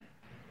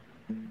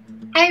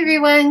Hi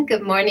everyone,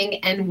 good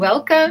morning and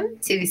welcome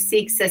to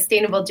Seek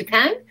Sustainable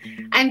Japan.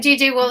 I'm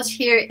JJ Walsh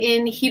here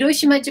in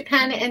Hiroshima,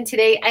 Japan, and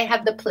today I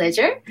have the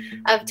pleasure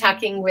of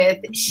talking with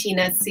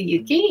Shiina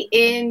Tsuyuki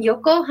in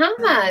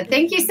Yokohama.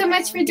 Thank you so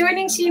much for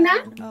joining,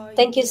 Shiina.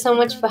 Thank you so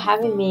much for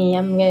having me.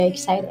 I'm very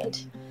excited.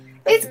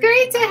 It's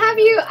great to have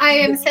you. I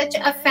am such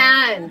a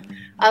fan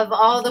of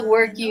all the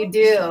work you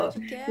do.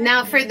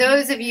 Now, for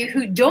those of you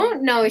who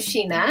don't know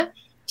Shiina,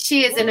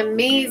 she is an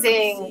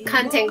amazing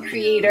content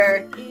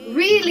creator,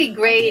 really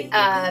great,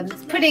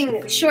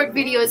 putting short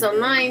videos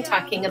online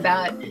talking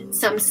about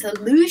some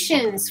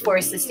solutions for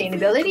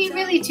sustainability,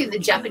 really to the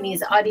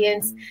Japanese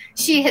audience.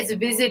 She has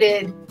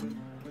visited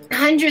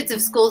hundreds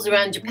of schools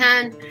around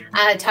Japan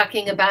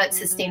talking about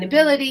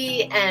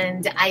sustainability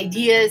and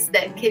ideas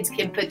that kids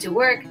can put to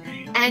work.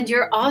 And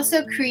you're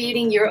also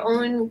creating your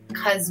own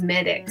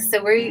cosmetics.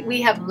 So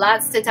we have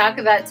lots to talk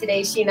about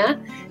today,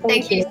 Shiina.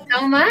 Thank you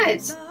so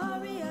much.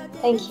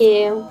 Thank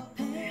you.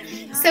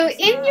 So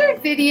in your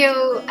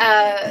video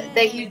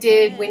that you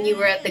did when you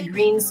were at the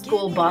Green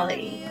School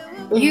Bali,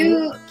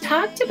 you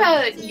talked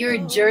about your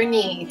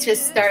journey to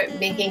start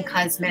making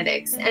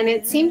cosmetics. And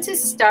it seemed to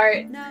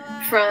start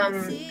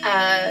from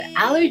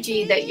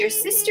allergy that your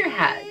sister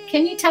had.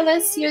 Can you tell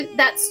us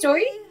that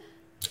story?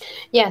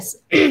 Yes,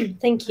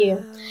 thank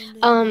you.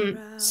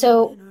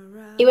 So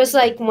it was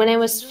like when I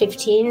was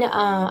 15,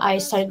 I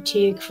started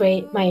to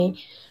create my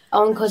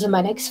own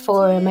cosmetics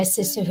for my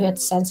sister who had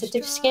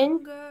sensitive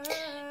skin.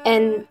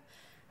 And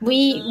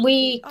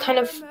we kind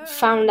of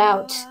found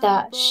out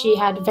that she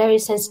had very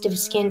sensitive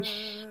skin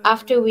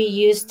after we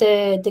used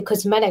the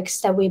cosmetics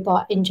that we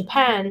bought in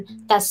Japan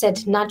that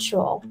said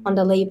natural on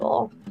the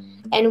label.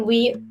 And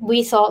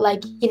we thought,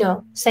 like,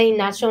 saying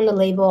natural on the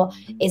label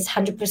is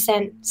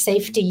 100%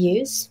 safe to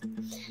use.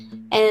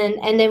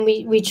 And then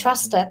we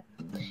trusted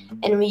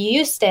and we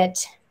used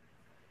it.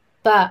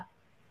 But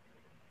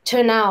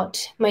turned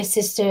out my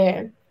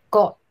sister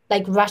got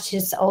like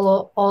rashes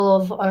all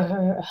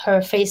over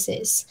her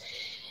faces.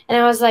 And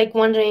I was like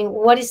wondering,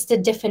 what is the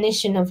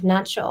definition of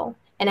natural?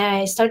 And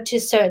I started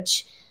to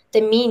search the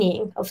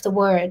meaning of the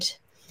word.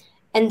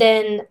 And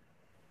then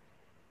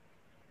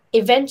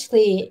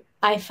eventually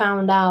I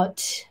found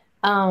out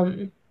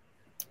there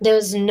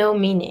was no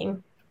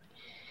meaning.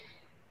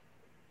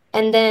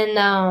 And then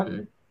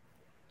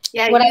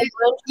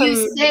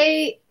you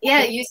say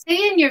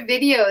in your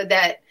video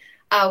that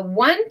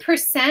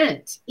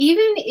 1%,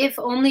 even if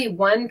only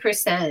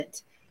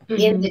 1%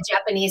 in the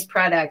Japanese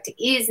product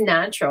is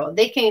natural,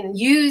 they can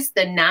use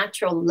the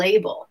natural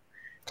label.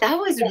 That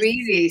was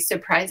really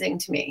surprising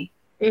to me.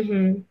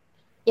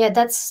 Yeah,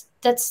 that's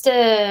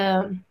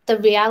the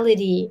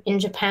reality in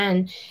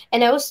Japan.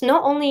 And I was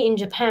not only in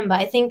Japan, but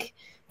I think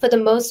for the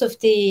most of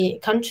the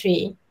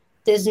country,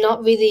 there's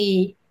not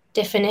really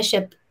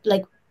definition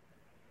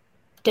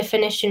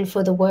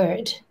for the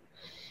word.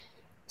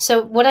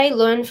 So what I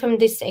learned from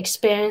this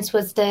experience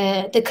was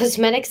the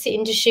cosmetics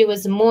industry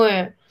was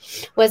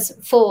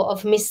full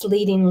of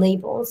misleading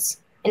labels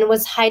and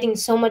was hiding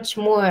so much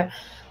more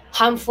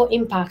harmful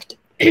impact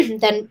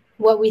than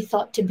what we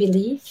thought to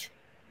believe.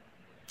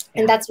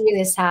 And that's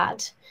really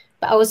sad.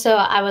 But also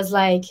I was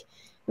like,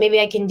 maybe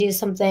I can do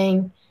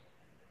something,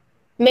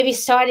 maybe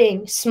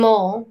starting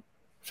small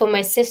for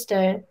my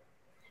sister.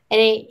 And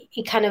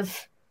it kind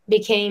of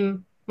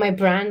became my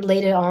brand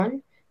later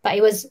on. But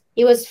it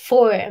was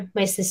for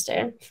my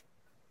sister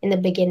in the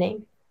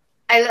beginning.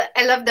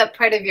 I love that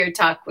part of your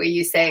talk where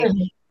you say,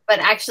 but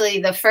actually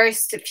the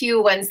first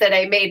few ones that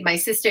I made, my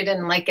sister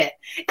didn't like it.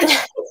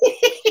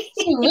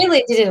 She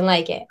really didn't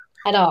like it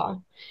at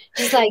all.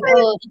 She's like,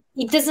 oh,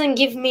 it doesn't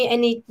give me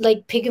any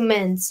like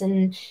pigments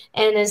and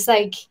it's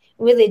like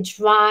really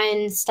dry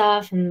and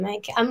stuff. And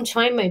like, I'm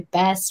trying my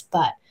best,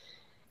 but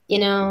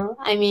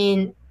I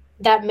mean,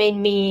 that made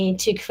me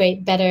to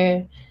create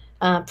better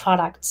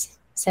products.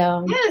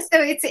 So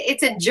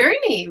it's a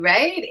journey,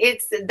 right?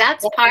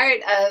 That's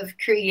part of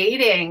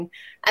creating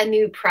a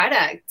new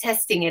product,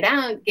 testing it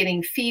out,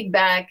 getting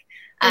feedback,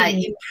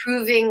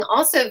 improving.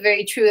 Also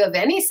very true of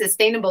any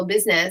sustainable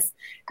business.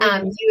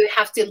 You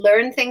have to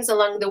learn things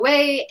along the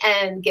way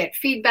and get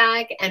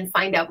feedback and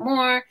find out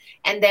more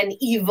and then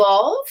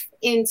evolve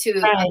into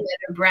a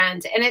better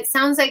brand. And it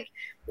sounds like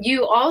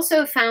you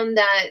also found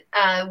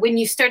that when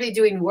you started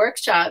doing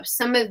workshops,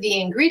 some of the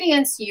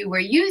ingredients you were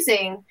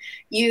using,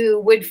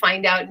 you would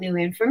find out new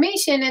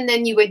information and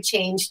then you would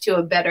change to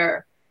a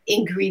better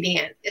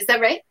ingredient. Is that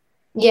right?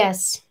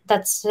 Yes,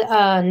 that's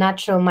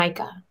natural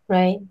mica,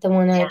 right? The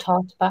one I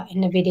talked about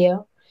in the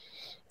video.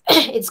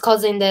 It's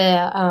causing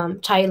the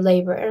child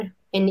labor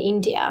in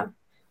India.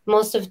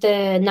 Most of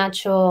the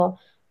natural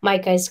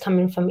mica is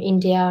coming from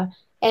India,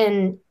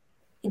 and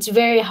it's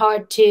very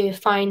hard to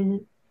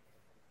find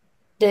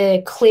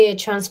the clear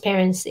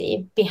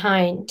transparency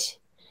behind.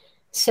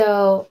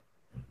 So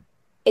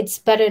it's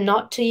better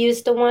not to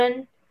use the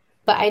one.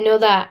 But I know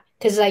that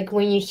because like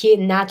when you hear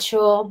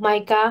natural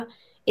mica,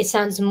 it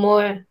sounds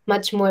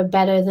much more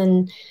better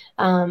than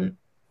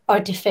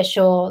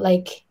artificial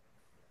like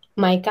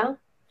mica.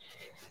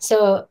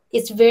 So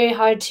it's very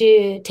hard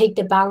to take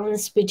the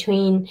balance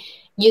between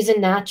using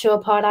natural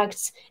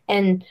products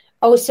and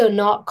also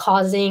not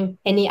causing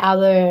any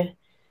other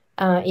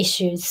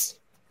issues.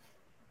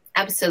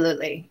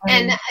 Absolutely.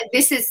 And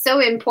this is so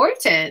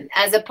important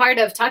as a part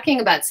of talking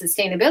about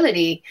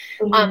sustainability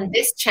on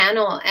this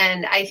channel.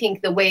 And I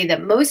think the way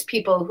that most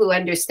people who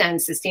understand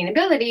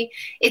sustainability,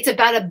 it's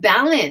about a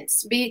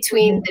balance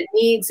between the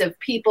needs of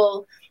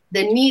people,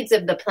 the needs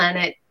of the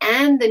planet,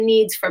 and the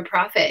needs for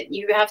profit.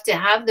 You have to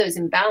have those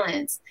in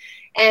balance.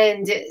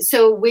 And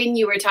so when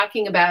you were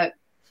talking about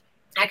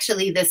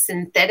actually the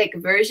synthetic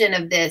version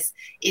of this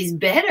is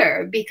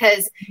better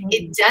because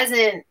it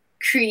doesn't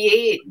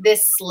create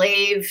this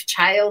slave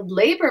child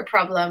labor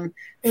problem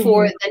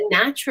for the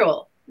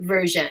natural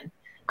version.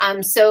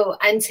 So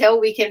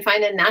until we can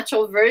find a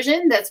natural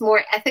version that's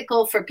more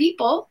ethical for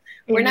people,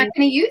 we're not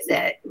going to use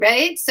it,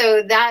 right?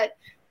 So that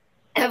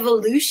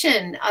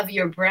evolution of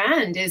your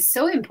brand is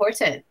so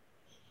important.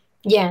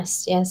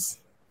 Yes,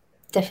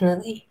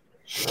 definitely.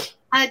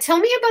 Tell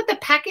me about the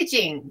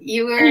packaging.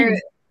 You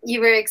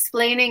were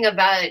explaining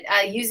about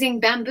using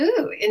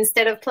bamboo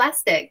instead of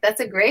plastic.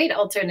 That's a great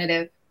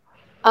alternative.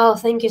 Oh,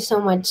 thank you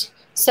so much.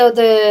 So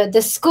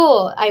the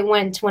school I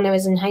went when I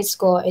was in high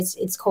school,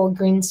 it's called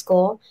Green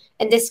School,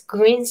 and this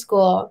Green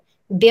School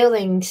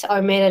buildings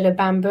are made out of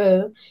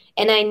bamboo,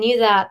 and I knew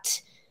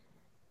that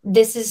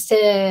this is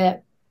the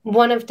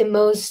one of the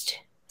most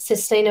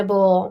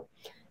sustainable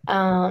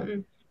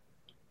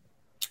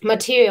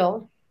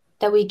material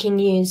that we can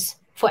use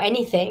for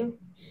anything.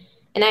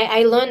 And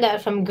I learned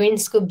that from Green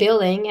School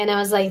building, and I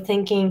was like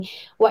thinking,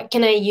 what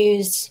can I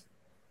use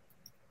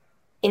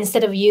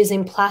instead of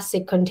using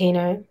plastic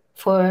container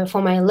for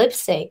my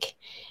lipstick?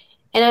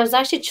 And I was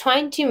actually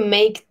trying to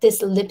make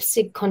this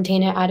lipstick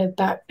container out of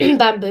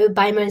bamboo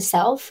by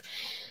myself.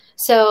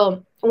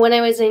 So when I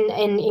was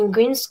in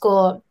Green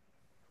School,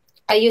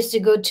 I used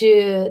to go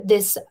to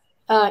this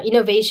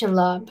innovation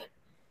lab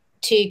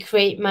to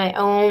create my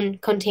own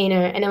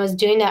container. And I was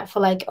doing that for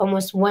like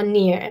almost 1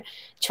 year,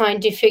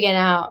 trying to figure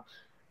out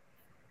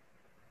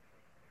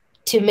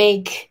to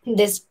make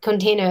this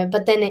container.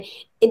 But then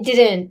it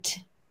didn't.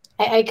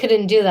 I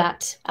couldn't do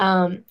that.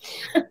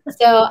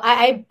 So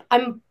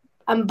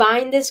I'm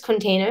buying this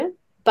container,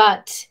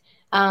 but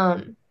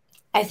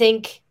I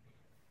think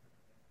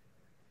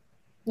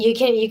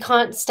you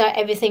can't start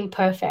everything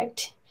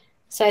perfect.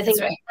 So I think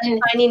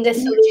finding the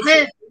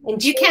solution.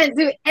 You can't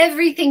do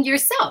everything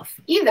yourself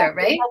either,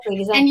 right?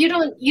 Exactly. And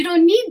you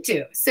don't need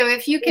to. So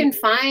if you can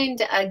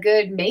find a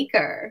good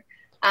maker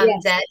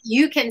that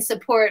you can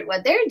support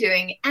what they're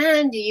doing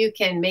and you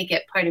can make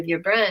it part of your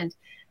brand,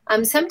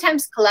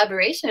 sometimes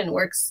collaboration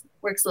works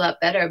a lot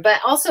better.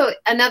 But also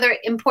another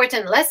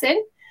important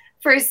lesson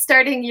for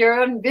starting your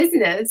own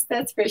business,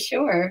 that's for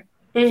sure.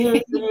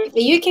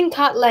 You can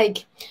cut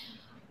like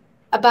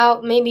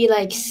about maybe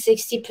like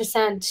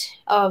 60%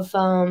 of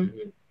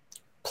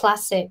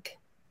plastic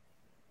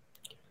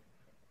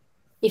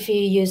if you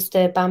use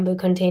the bamboo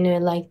container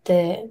like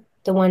the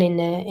one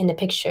in the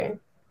picture.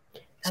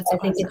 So I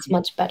think it's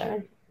much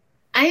better.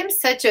 I am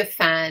such a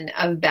fan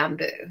of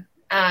bamboo.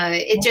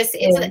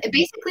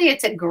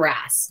 It's a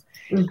grass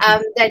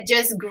that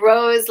just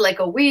grows like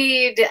a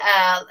weed.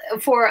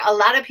 For a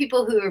lot of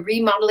people who are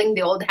remodeling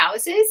the old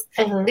houses,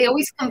 they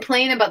always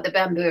complain about the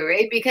bamboo,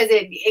 right? Because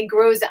it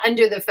grows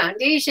under the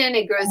foundation,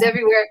 it grows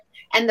everywhere.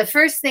 And the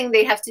first thing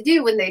they have to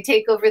do when they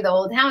take over the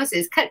old house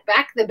is cut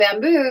back the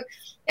bamboo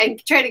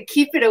and try to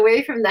keep it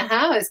away from the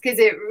house because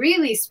it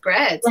really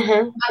spreads.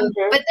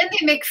 But then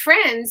they make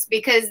friends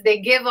because they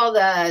give all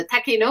the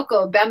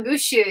takenoko, bamboo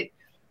shoot,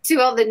 to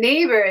all the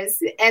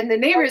neighbors, and the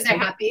neighbors are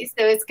happy.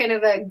 So it's kind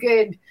of a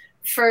good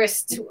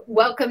first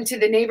welcome to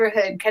the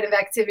neighborhood kind of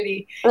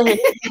activity.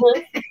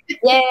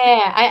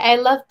 I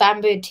love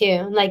bamboo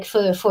too, like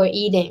for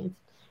eating.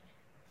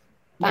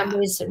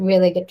 Bamboo is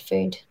really good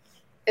food.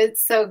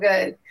 It's so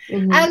good.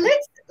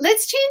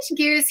 Let's change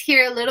gears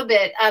here a little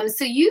bit.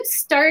 So you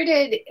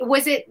started,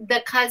 was it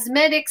the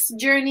cosmetics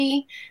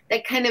journey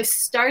that kind of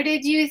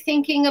started you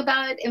thinking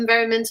about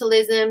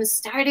environmentalism,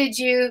 started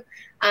you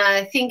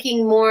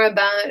thinking more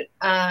about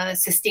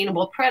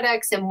sustainable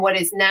products and what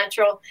is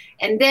natural,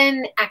 and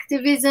then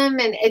activism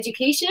and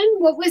education?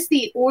 What was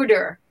the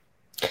order?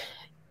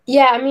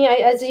 Yeah, I mean,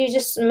 as you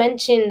just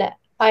mentioned,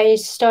 I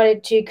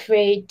started to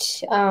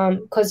create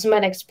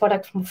cosmetics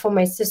product for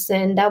my sister,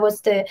 and that was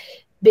the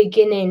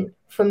beginning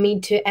for me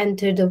to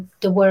enter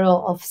the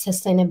world of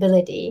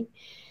sustainability.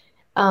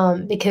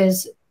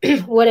 Because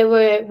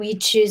whatever we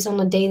choose on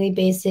a daily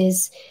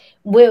basis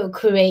will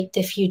create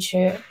the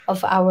future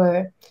of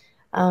our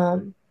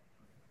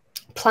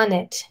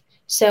planet.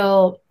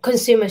 So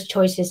consumers'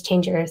 choices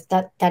change Earth.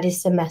 That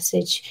is the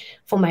message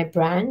for my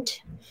brand.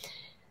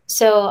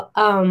 So,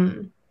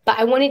 but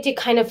I wanted to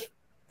kind of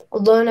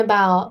learn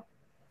about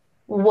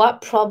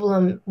what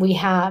problem we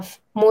have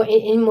more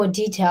in more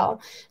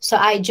detail. So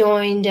I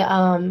joined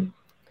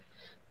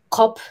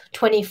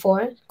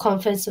COP24,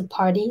 Conference of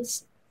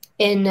Parties.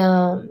 In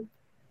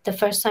the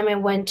first time I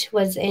went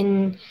was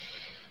in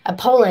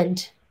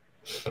Poland.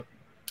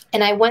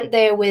 And I went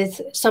there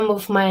with some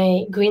of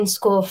my green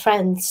school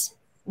friends.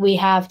 We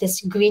have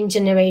this green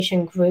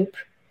generation group.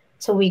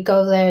 So we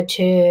go there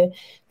to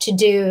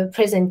do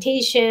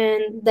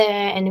presentation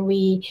there, and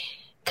we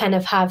kind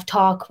of have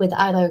talk with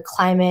other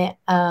climate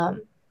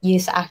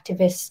youth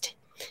activists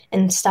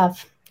and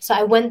stuff. So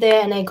I went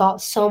there and I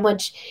got so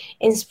much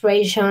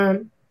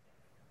inspiration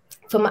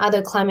from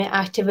other climate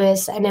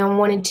activists, and I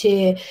wanted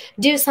to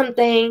do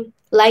something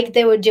like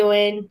they were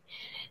doing.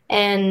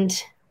 And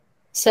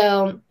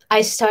so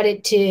I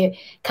started to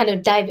kind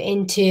of dive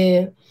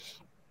into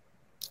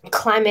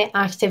climate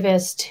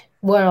activist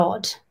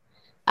world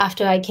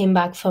after I came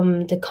back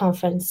from the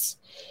conference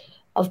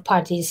of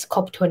parties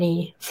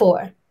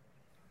COP24.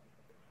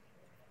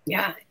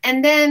 Yeah.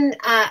 And then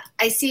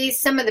I see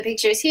some of the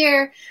pictures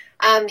here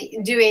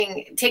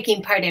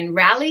taking part in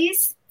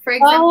rallies, for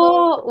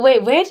example. Oh,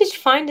 wait, where did you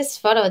find this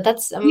photo?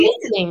 That's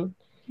amazing.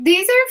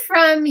 These are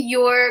from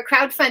your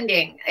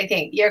crowdfunding, I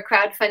think, your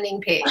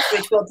crowdfunding page,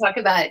 which we'll talk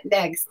about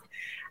next.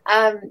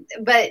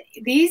 But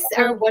these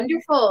are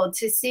wonderful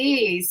to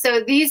see.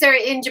 So these are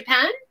in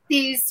Japan,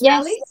 these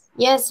rallies?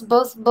 Yes,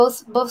 both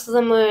of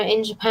them are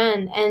in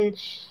Japan. And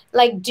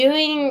like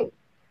doing,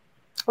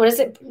 what is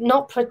it?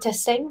 Not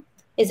protesting.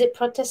 Is it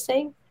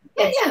protesting?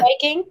 Yeah.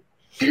 Striking.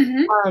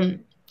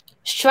 Mm-hmm.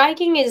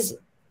 Striking is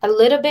a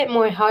little bit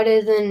more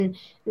harder than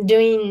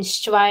doing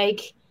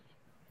strike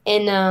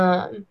in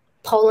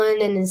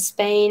Poland and in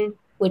Spain,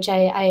 which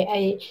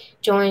I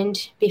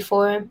joined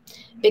before,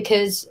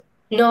 because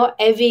not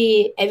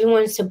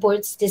everyone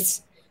supports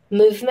this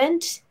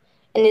movement.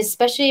 And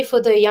especially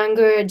for the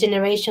younger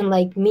generation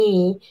like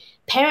me,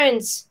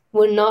 parents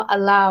were not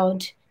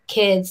allowed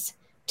kids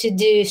to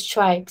do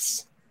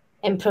strikes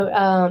and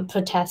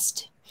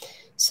protest.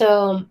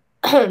 So,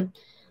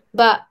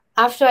 but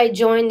after I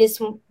joined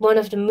this one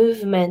of the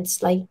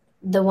movements, like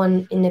the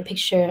one in the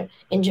picture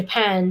in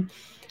Japan,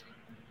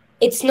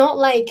 it's not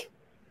like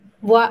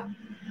what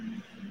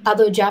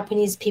other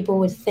Japanese people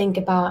would think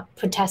about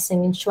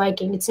protesting and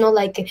striking. It's not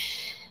like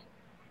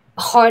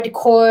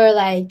hardcore,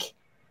 like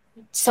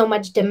so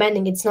much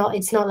demanding. It's not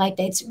like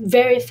that. It's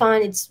very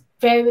fun. It's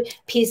very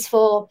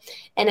peaceful,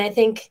 and I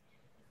think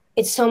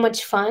it's so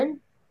much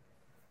fun.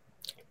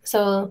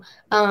 So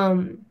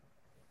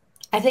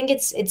I think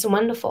it's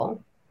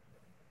wonderful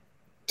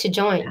to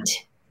join,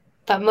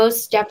 but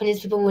most Japanese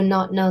people would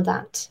not know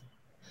that.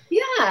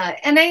 Yeah,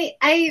 and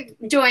I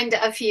joined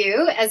a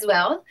few as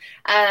well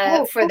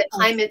for the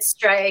climate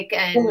strike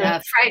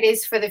and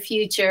Fridays for the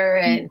Future,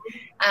 and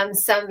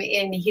some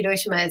in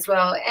Hiroshima as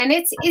well. And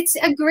it's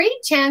a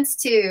great chance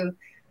to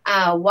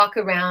walk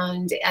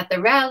around at the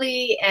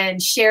rally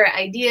and share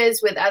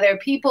ideas with other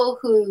people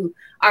who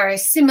are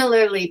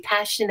similarly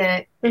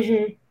passionate.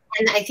 Mm-hmm.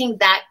 And I think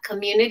that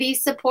community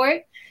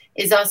support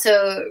is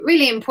also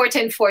really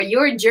important for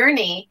your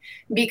journey,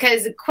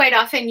 because quite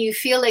often you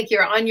feel like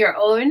you're on your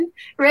own,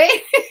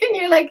 right? And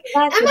you're like,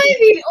 am I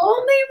the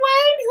only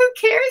one who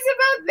cares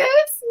about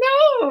this?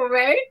 No,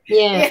 right?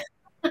 Yeah.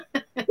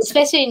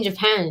 Especially in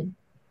Japan.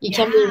 You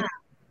can be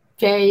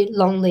very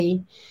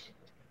lonely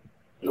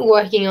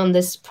working on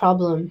this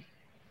problem.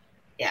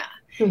 Yeah.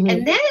 Mm-hmm.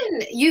 And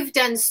then you've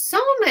done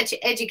so much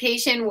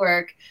education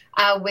work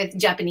with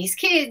Japanese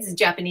kids,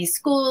 Japanese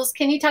schools.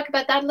 Can you talk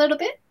about that a little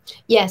bit?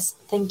 Yes,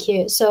 thank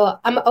you. So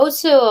I'm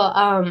also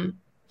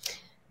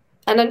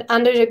an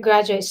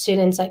undergraduate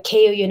student at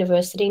Keio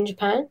University in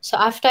Japan. So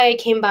after I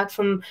came back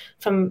from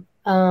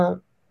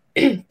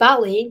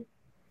Bali,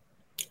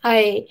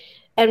 I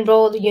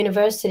enrolled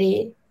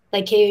university,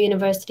 like Keio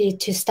University,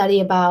 to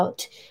study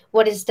about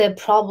what is the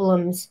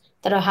problems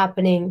that are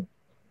happening,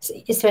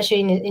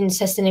 especially in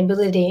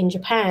sustainability in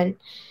Japan.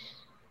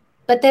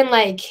 But then,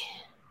 like,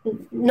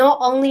 not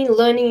only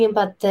learning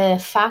about the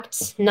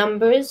facts,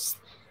 numbers,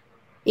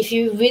 if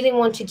you really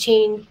want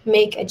to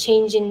make a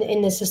change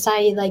in the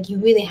society, like, you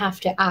really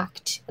have to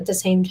act at the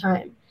same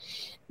time.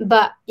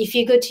 But if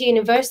you go to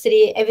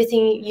university,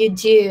 everything you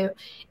do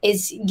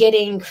is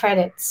getting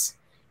credits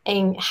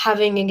and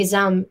having an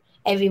exam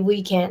every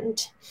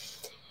weekend.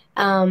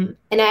 And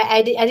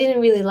I didn't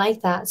really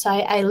like that. So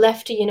I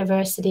left the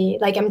university.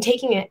 Like, I'm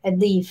taking a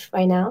leave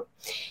right now.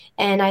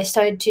 And I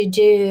started to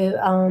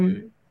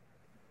do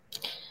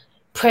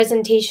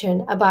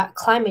presentation about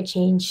climate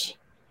change,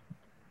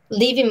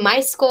 leaving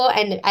my school,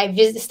 and I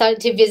started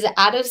to visit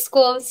other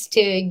schools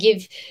to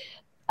give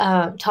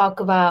talk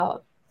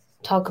about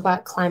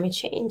climate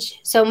change.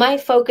 So my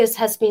focus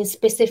has been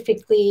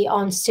specifically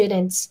on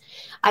students.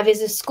 I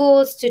visit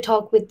schools to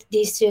talk with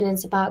these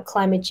students about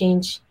climate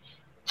change,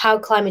 how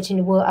climate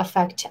change will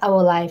affect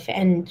our life,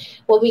 and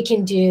what we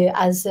can do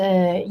as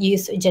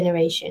youth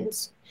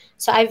generations.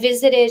 So I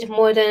visited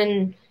more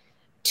than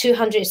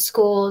 200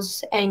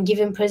 schools and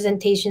given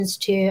presentations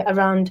to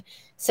around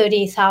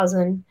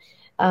 30,000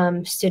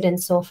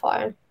 students so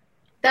far.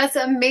 That's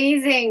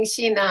amazing,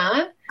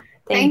 Shiina.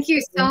 Thank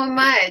you so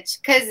much.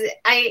 Because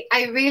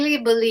I really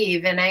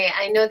believe, and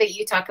I know that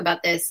you talk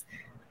about this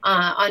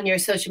on your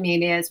social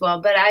media as well,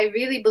 but I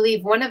really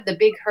believe one of the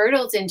big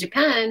hurdles in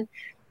Japan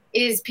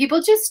is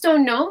people just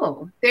don't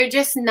know. They're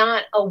just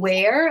not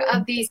aware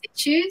of these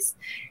issues.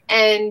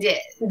 And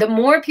the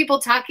more people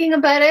talking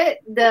about it,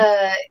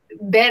 the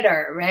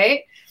better,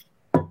 right?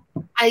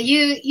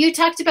 You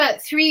talked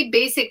about 3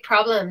 basic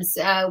problems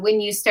when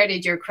you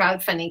started your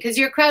crowdfunding, because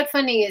your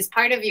crowdfunding is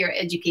part of your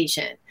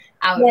education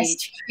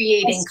outreach,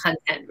 creating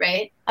content,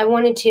 right? I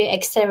wanted to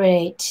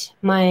accelerate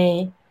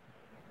my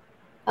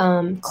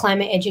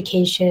climate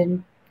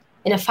education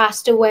in a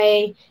faster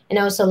way and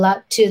also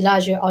to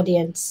larger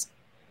audience.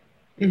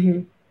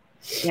 Mm-hmm.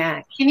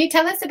 Yeah. Can you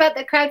tell us about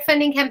the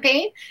crowdfunding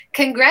campaign?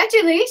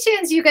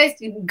 Congratulations, you guys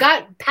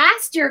got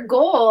past your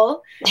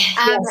goal.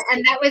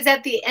 And that was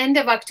at the end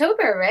of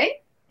October, right?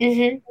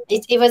 Mm-hmm.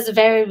 It was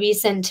very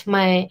recent,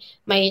 my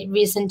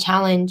recent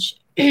challenge.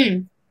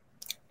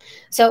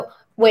 So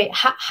wait,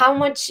 how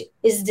much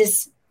is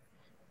this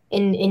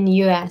in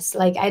US?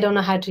 Like, I don't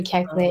know how to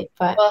calculate,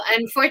 but well,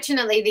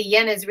 unfortunately the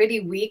yen is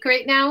really weak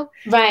right now.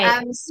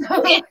 Right.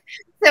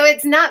 So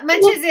it's not much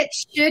as it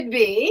should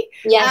be.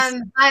 Yes.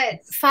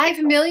 But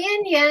 5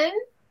 million yen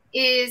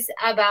is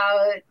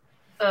about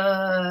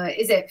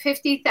is it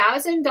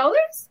 $50,000?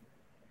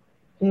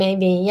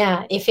 Maybe,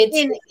 yeah. If it's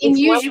in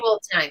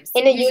usual times.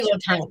 In the usual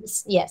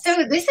times, yes.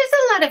 So this is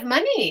a lot of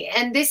money,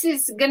 and this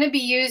is going to be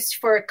used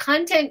for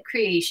content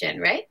creation,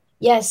 right?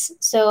 Yes.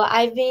 So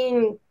I've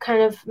been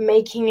kind of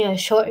making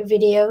short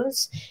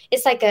videos.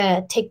 It's like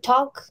a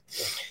TikTok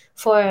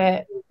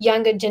for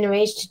younger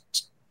generation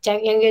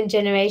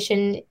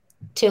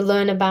to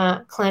learn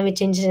about climate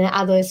change and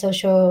other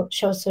social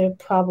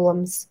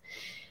problems,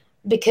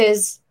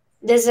 because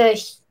there's a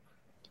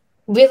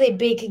really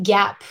big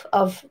gap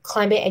of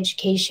climate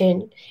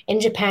education in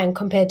Japan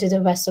compared to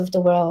the rest of the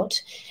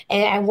world,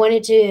 and I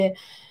wanted to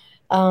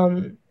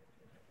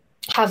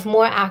have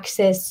more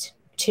access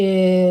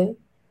to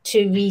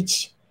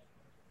reach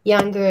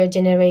younger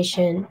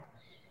generation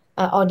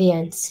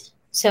audience.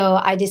 So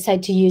I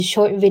decided to use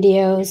short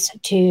videos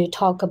to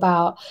talk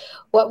about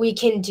what we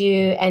can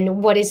do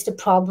and what is the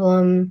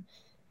problem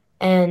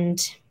and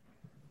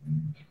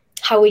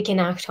how we can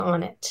act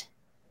on it.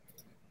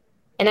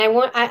 And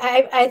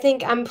I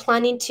think I'm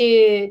planning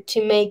to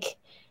make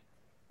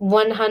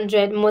more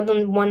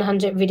than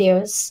 100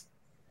 videos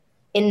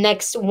in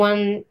next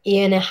 1.5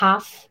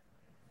 years.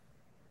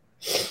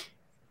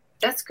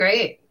 That's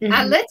great.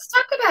 Let's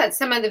talk about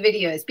some of the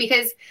videos,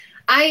 because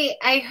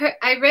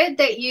I read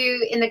that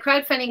you, in the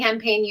crowdfunding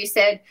campaign, you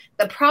said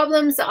the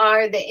problems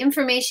are the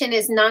information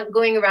is not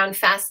going around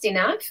fast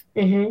enough.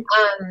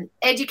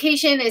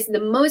 Education is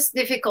the most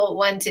difficult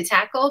one to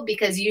tackle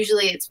because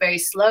usually it's very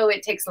slow.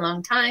 It takes a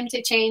long time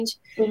to change.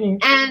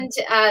 And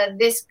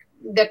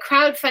the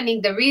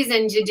crowdfunding, the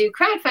reason to do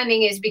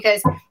crowdfunding is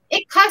because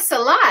it costs a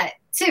lot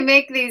to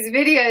make these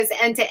videos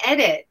and to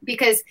edit,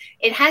 because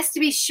it has to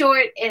be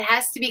short, it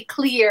has to be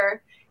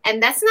clear,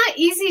 and that's not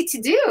easy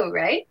to do,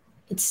 right?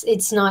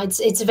 It's not.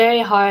 It's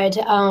very hard.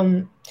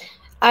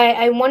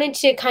 I wanted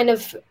to kind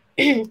of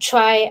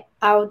try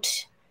out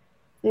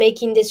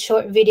making these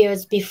short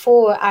videos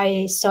before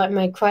I start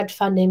my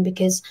crowdfunding,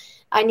 because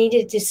I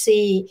needed to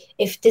see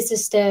if this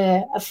is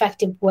the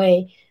effective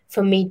way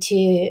for me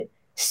to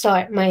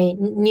start my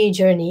new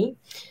journey.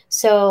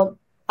 So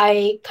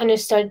I kind of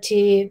started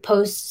to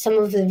post some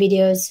of the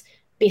videos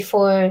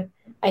before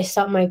I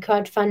start my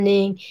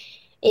crowdfunding,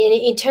 and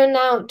it turned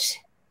out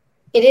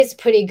it is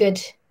pretty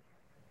good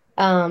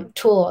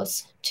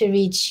tools to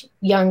reach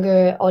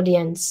younger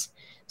audience.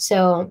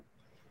 So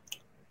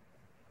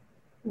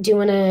do you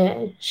want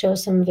to show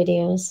some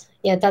videos?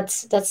 Yeah,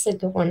 that's a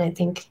good one, I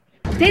think.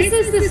 This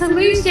is the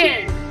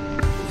solution!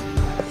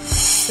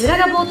 浦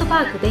賀ボートパ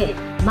ークで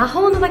魔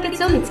法のバケ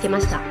ツを見つけ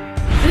ました。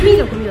海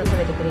のゴミを食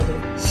べてくれる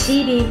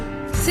シービ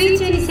ン。水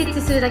中に設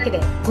置するだけで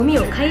ゴミ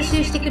を回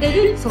収してくれ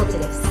る装置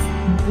です。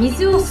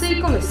水を吸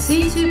い込む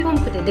水中ポ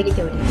ンプででき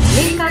ており、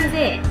年間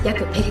で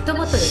約ペット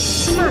ボトル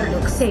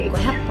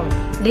16,500本、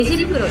レ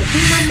ジ袋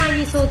9万枚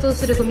に相当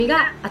するゴミ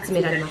が集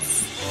められま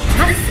す。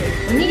ナッツ、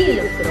おにぎり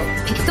の袋、ペ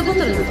ットボト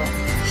ルなど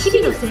日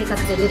々の生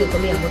活で出るゴ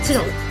ミはもち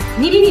ろん、2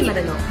ミリま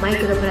でのマイ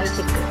クロプラス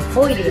チック、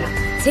オイルや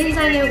洗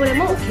剤の汚れ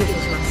も吸収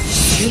しま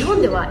す。日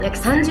本では約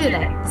30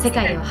台、世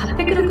界では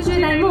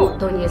860台も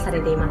導入され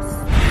ています。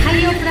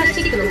海洋プラス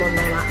チックの問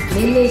題は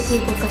年々深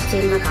刻化して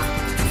いる中、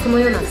この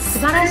ような素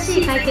晴ら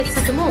しい解決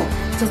策も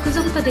続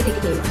々と出て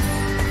きていま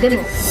す。で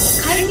も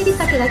解決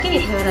策だけに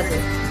頼らず、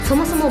そ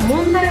もそも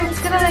問題を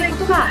作らないこ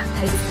とが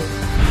大切です。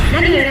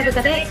何を選ぶ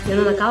かで世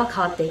の中は変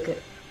わっていく。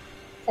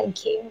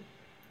 Thank you.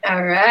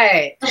 All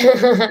right.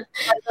 That's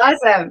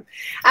awesome.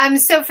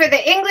 So for the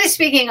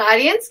English-speaking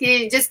audience, can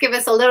you just give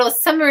us a little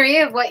summary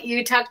of what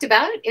you talked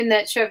about in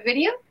that short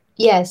video?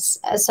 Yes.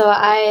 So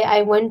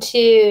I went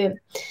to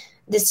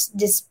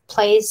this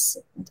place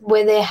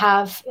where they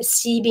have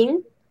sea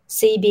bin.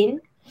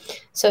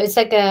 So it's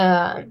like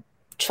a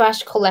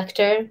trash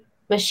collector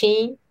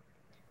machine,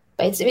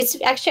 but it's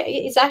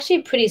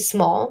actually pretty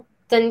smaller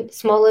than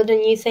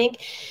you think.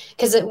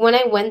 Because when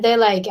I went there,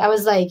 like I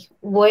was like,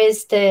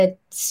 where's the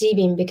sea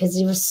bin? Because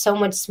it was so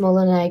much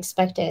smaller than I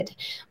expected.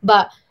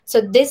 But So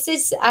this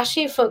is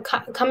actually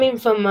coming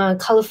from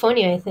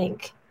California, I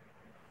think.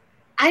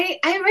 I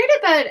read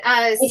about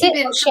Is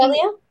it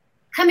Australia?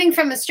 Coming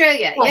from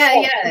Australia. Oh,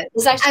 yeah.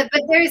 It's actually,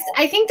 but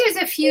I think there's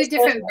a few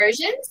different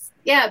versions.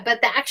 Yeah,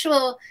 but the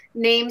actual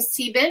name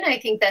Sebin, I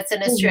think that's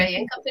an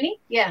Australian company.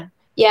 Yeah.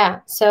 Yeah.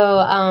 So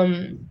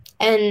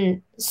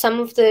and some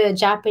of the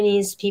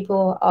Japanese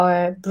people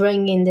are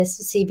bringing this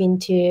Sebin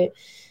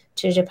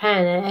to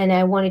Japan, and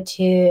I wanted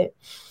to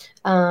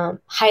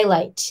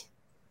highlight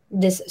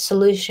these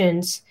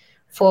solutions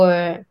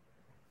for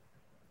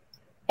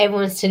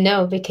everyone to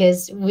know,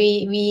 because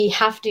we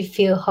have to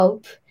feel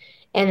hope,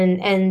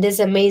 and there's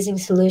amazing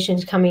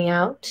solutions coming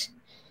out,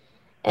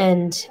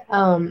 and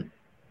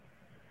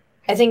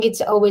I think it's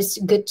always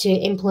good to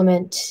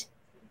implement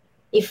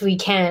if we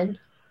can,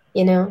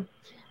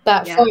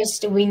 but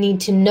first we need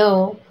to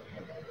know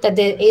that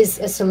there is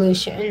a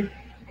solution.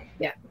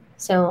 Yeah.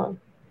 So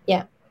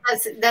yeah.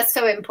 That's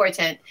so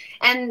important.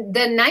 And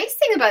the nice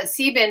thing about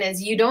Sebin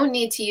is you don't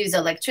need to use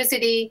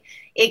electricity.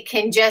 It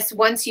can just,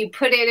 once you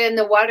put it in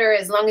the water,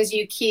 as long as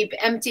you keep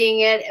emptying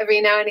it every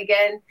now and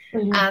again,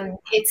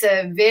 it's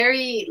a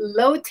very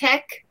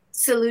low-tech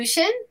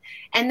solution.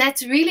 And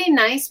that's really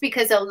nice,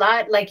 because a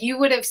lot, like you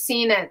would have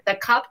seen at the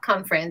COP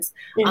conference,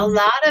 a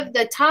lot of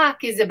the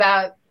talk is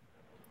about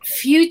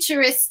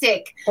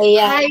futuristic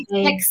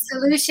high-tech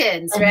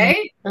solutions,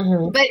 right?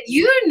 But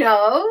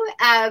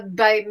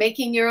by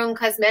making your own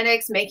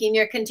cosmetics, making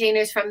your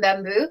containers from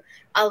bamboo,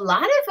 a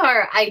lot of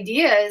our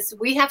ideas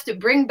we have to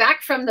bring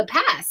back from the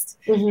past,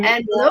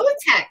 and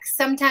low-tech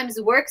sometimes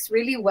works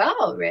really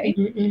well, right?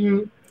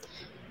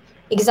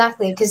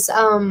 Exactly, because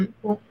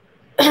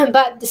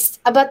about the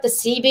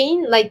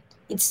Sebin, like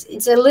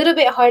it's a little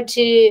bit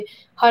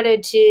harder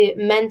to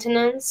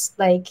maintenance,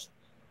 like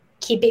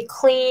keep it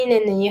clean,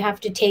 and then you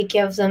have to take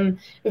care of them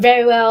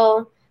very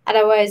well,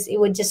 otherwise it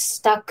would just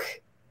stuck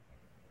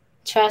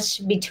trash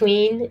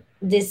between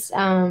this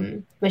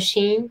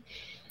machine.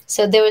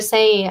 So they were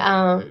saying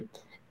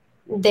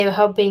they were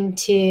hoping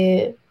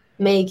to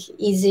make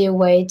easier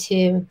way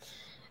to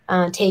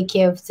take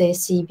care of the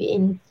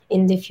Sebin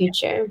in the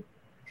future.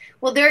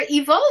 Well, they're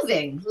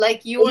evolving,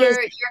 like your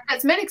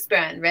cosmetics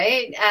brand,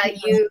 right?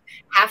 You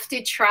have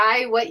to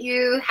try what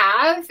you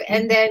have,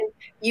 and then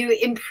you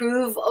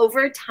improve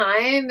over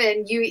time,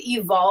 and you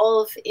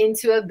evolve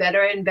into a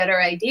better and better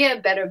idea,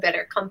 better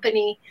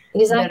company,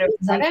 better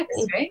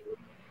products, right?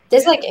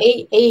 There's like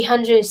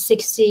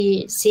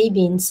 860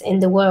 Sebins in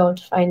the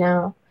world right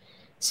now.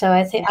 So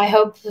I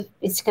hope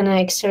it's going to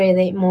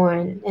accelerate more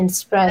and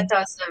spread.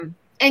 That's awesome.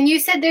 And you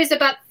said there's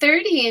about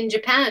 30 in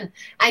Japan.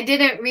 I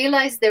didn't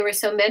realize there were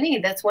so many.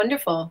 That's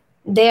wonderful.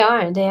 They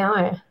are.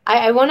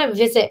 I want to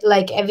visit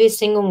like every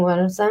single one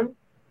of them,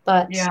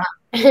 but yeah.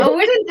 Oh,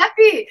 wouldn't that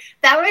be?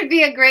 That would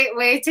be a great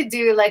way to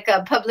do like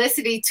a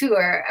publicity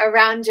tour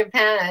around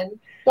Japan.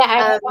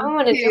 Yeah, I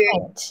want to do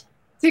it.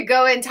 To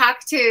go and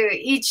talk to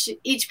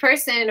each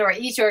person or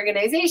each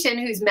organization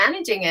who's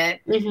managing it,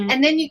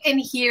 and then you can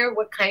hear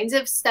what kinds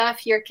of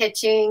stuff you're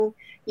catching,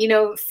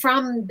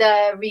 from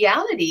the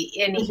reality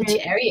in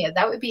each area.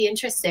 That would be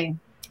interesting.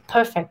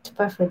 Perfect.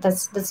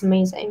 That's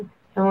amazing.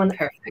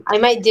 I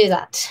might do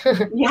that.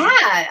 Yeah,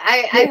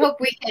 I hope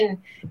we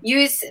can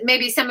use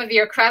maybe some of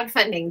your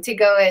crowdfunding to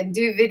go and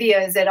do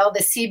videos at all the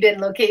Sebin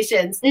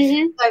locations.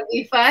 That'd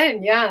be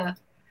fun. Yeah.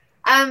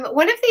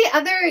 One of the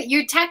other,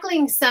 you're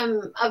tackling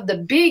some of the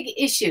big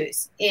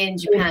issues in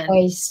Japan.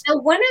 So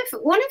one of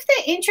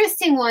the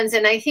interesting ones,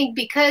 and I think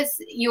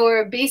because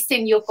you're based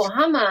in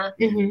Yokohama,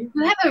 you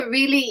have a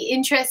really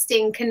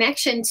interesting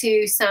connection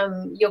to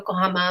some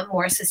Yokohama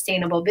more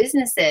sustainable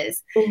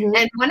businesses.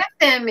 And one of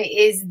them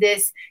is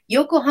this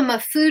Yokohama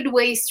Food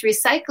Waste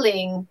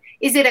Recycling.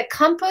 Is it a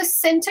compost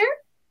center?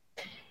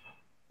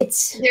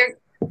 They're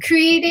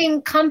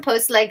creating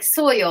compost like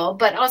soil,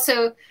 but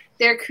also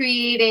they're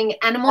creating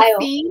animal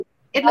feed.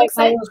 It looks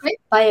like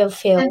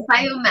biofuel and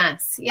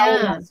biomass. Yeah,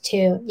 biomass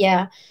too.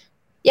 Yeah.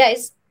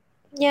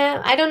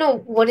 I don't know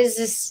what is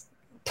this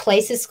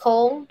place is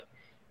called,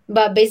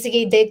 but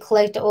basically they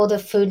collect all the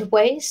food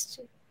waste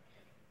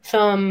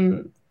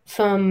from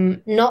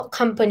not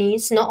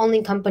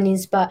only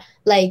companies, but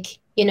like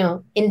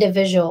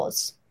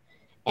individuals,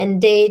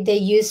 and they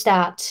use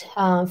that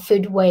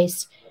food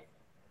waste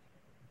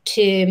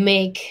to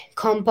make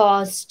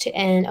compost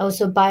and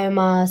also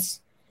biomass.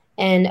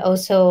 And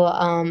also,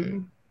 I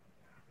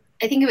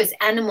think it was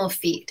animal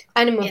feed.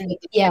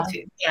 Yeah.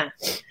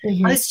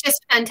 It's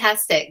just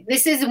fantastic.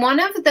 This is one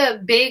of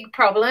the big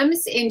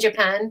problems in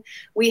Japan.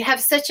 We have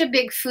such a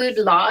big food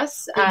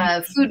loss,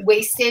 food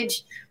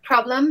wastage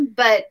problem.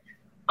 But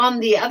on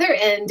the other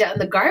end, on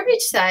the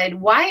garbage side,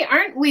 why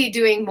aren't we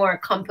doing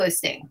more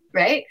composting,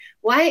 right?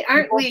 Why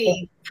aren't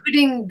we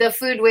putting the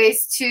food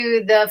waste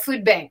to the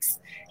food banks?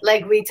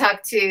 Like we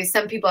talked to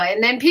some people,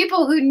 and then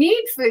people who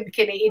need food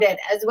can eat it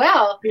as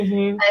well,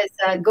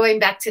 as going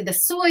back to the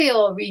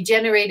soil,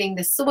 regenerating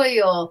the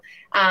soil,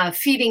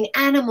 feeding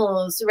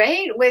animals,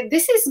 right?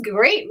 This is a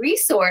great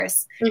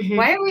resource.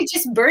 Why are we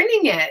just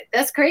burning it?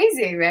 That's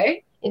crazy,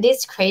 right? It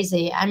is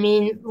crazy. I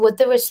mean, what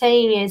they were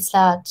saying is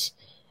that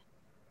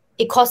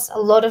it costs a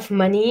lot of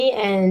money,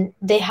 and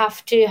they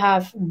have to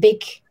have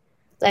big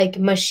like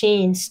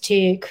machines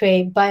to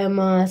create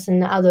biomass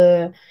and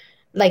other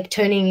like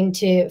turning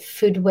into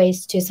food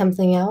waste to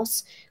something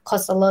else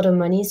costs a lot of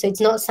money. So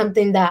it's not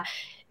something that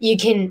you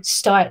can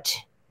start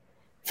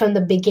from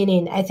the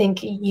beginning. I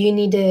think you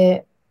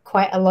need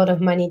quite a lot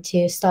of money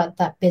to start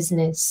that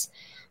business.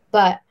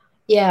 But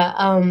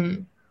yeah,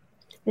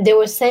 they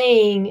were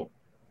saying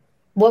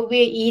what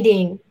we're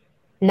eating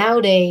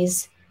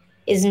nowadays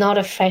is not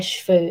a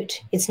fresh food.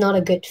 It's not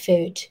a good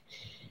food.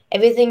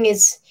 Everything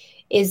is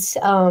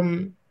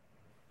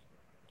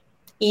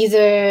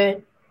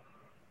either,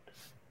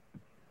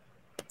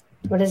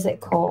 what is it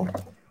called?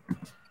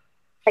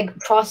 Like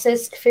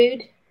processed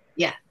food.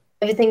 Yeah.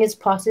 Everything is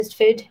processed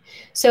food.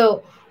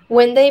 So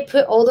when they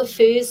put all the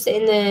foods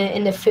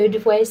in the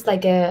food waste,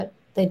 like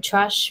the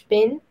trash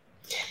bin,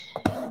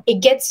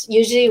 it gets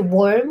usually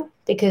warm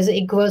because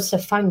it grows a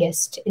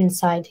fungus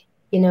inside,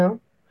 you know.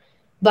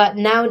 But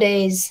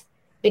nowadays,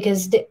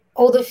 because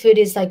all the food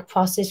is like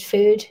processed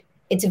food,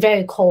 it's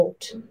very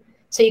cold.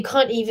 So you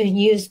can't even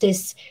use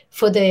this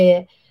for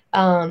the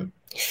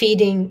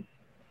feeding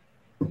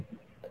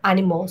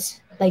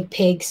animals like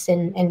pigs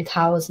and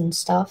cows and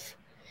stuff.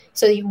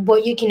 So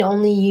what you can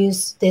only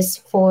use this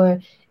for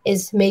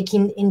is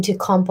making into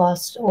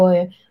compost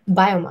or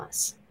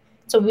biomass.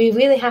 So we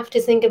really have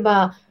to think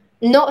about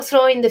not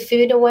throwing the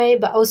food away,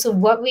 but also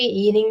what we're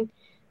eating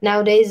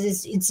nowadays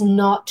is it's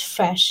not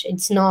fresh.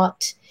 It's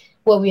not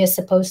what we are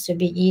supposed to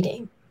be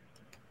eating.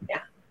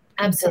 Yeah,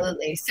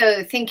 absolutely.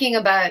 So thinking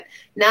about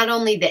not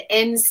only the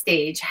end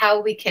stage,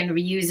 how we can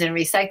reuse and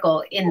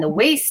recycle in the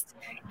waste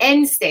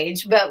end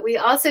stage, but we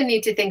also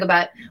need to think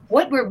about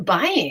what we're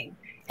buying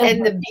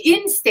and the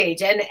begin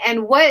stage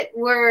and what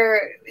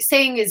we're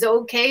saying is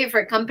okay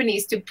for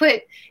companies to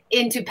put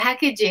into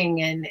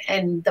packaging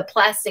and the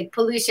plastic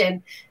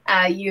pollution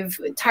you've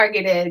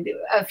targeted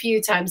a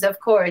few times, of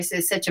course,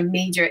 is such a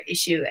major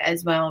issue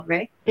as well,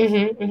 right?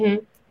 Mm-hmm,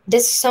 mm-hmm.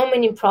 There's so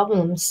many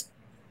problems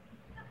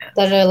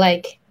that are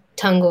like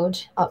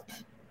tangled up.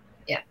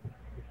 Yeah.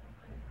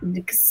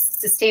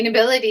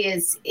 Sustainability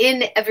is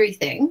in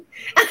everything.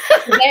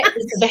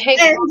 It's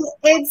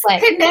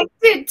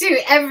connected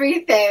to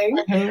everything.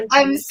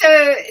 Mm-hmm.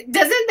 So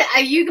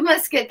you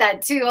must get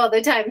that too all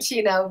the time,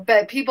 Shiina,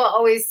 but people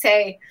always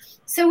say,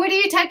 so what are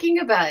you talking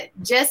about?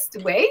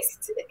 Just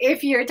waste?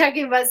 If you're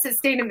talking about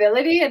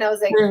sustainability? And I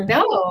was like,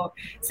 no,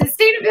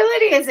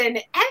 sustainability is in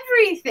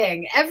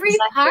everything, every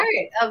part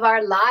of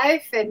our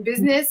life and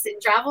business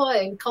and travel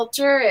and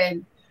culture.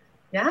 And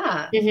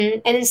yeah.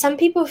 Mm-hmm. And some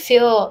people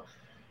feel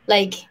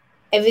like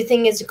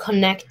everything is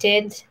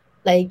connected,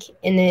 like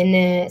in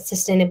a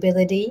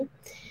sustainability.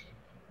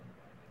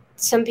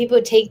 Some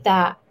people take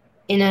that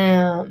in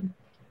a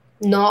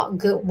not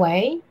good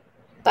way,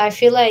 but I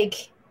feel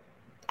like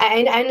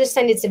I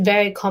understand it's a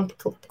very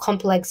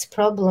complex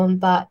problem,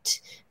 but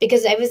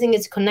because everything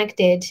is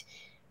connected,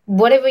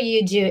 whatever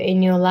you do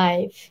in your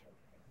life,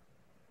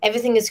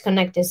 everything is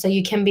connected, so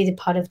you can be the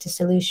part of the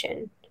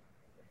solution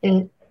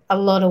in a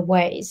lot of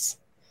ways.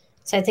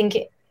 So I think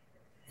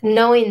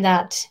knowing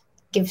that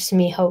gives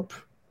me hope.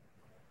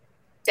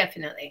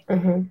 Definitely.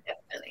 Mm-hmm.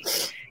 Definitely.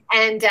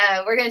 And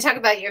we're going to talk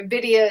about your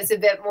videos a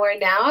bit more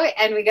now.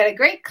 And we got a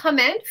great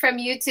comment from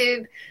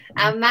YouTube.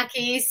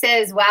 Maki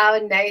says, wow,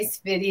 nice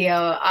video.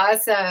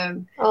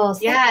 Awesome. Oh,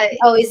 yeah.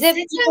 Oh, is it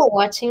people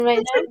watching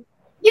right now?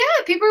 Yeah,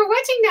 people are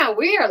watching now.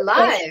 We are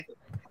live.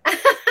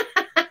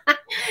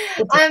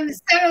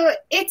 So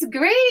it's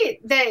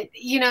great that,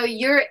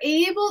 you're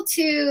able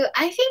to,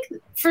 I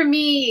think for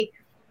me,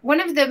 one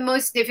of the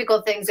most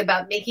difficult things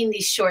about making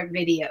these short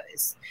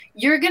videos,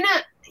 you're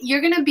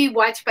gonna be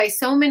watched by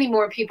so many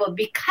more people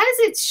because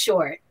it's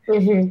short.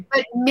 Mm-hmm.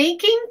 But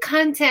making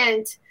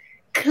content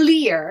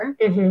clear,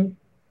 mm-hmm.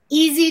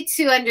 easy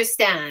to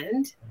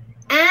understand,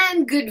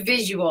 and good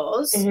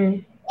visuals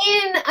in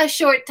a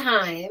short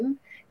time,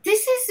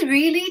 this is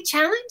really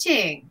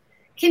challenging.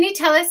 Can you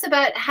tell us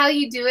about how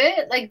you do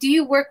it? Like, do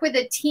you work with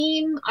a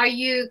team? Are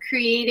you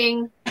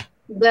creating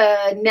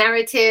the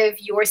narrative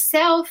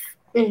yourself?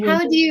 Mm-hmm. How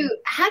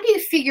do you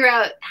figure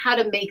out how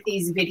to make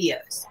these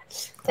videos?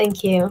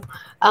 Thank you.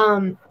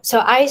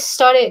 So I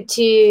started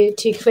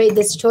to create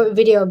this short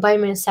video by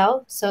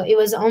myself. So it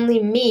was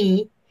only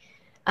me.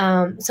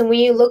 So when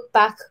you look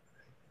back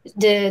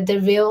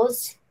the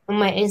reels on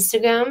my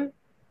Instagram,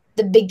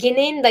 the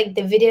beginning, like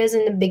the videos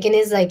in the beginning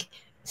is like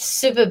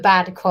super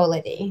bad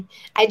quality.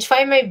 I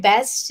tried my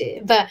best,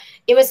 but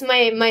it was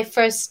my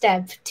first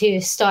step to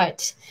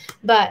start.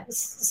 But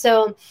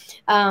so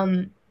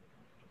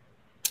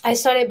I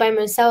started by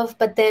myself,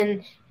 but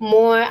then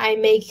more I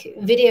make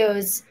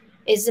videos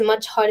is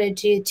much harder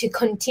to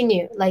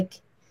continue.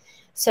 Like,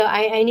 so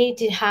I need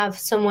to have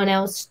someone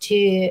else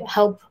to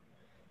help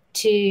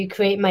to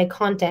create my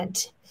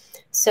content.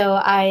 So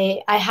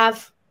I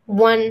have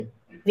one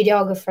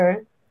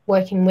videographer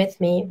working with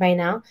me right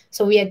now.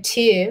 So we are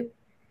two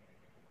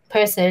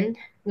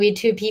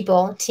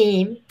people,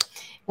 team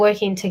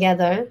working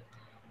together.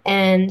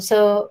 And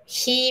so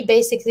he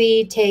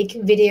basically take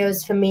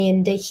videos from me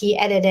and he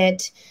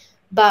edited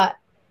but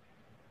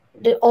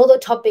all the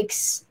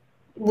topics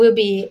will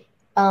be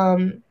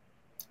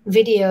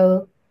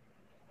video.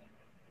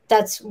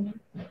 That's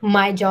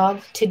my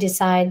job to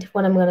decide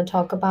what I'm going to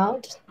talk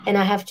about, and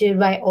I have to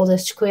write all the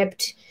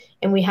script,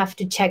 and we have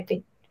to check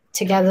it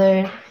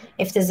together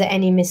if there's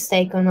any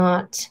mistake or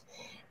not.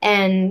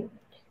 And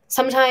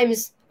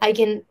sometimes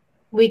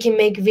we can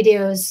make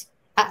videos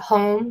at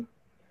home,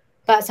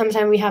 but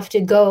sometimes we have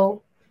to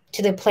go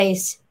to the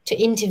place to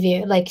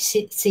interview, like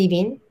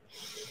Sibin.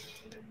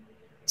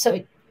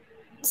 So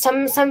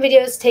some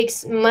videos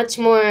takes much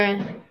more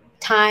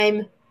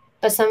time,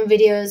 but some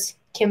videos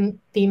can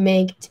be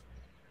made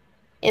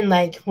in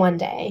like one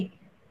day.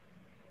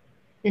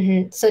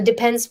 So it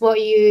depends what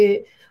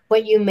you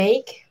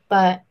make,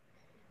 but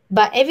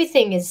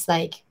everything is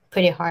like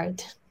pretty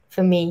hard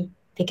for me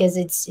because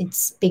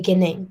it's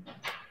beginning.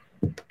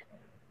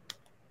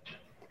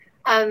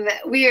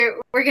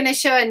 We're going to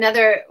show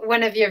another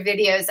one of your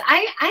videos.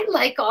 I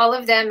like all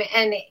of them,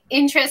 and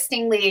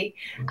interestingly,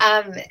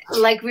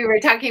 like we were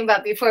talking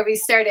about before we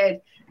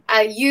started,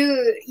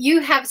 you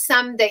have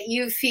some that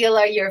you feel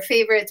are your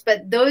favorites,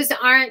 but those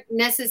aren't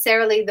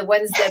necessarily the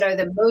ones that are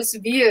the most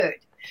viewed,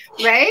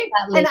 right?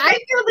 And I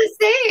feel the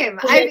same.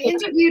 I've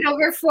interviewed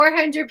over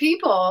 400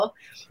 people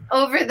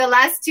over the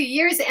last 2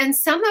 years, and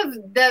some of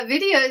the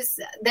videos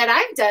that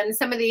I've done,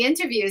 some of the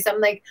interviews,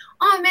 I'm like,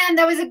 oh man,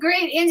 that was a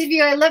great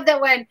interview. I love that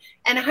one.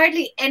 And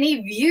hardly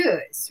any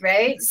views,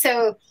 right?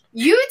 So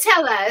you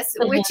tell us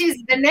which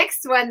is the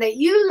next one that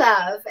you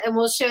love, and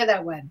we'll show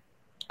that one.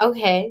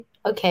 Okay.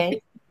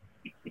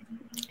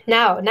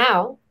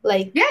 Now,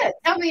 like, yeah,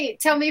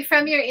 tell me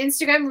from your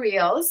Instagram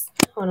reels.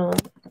 Hold on.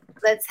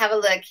 Let's have a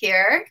look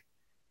here.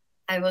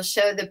 I will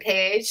show the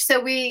page.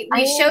 So we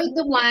showed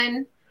the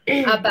one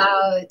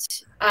about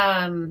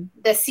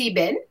the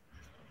Sibin.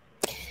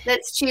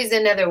 Let's choose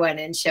another one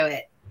and show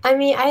it. I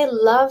mean, I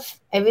love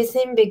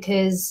everything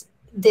because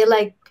they're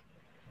like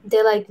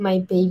my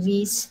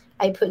babies.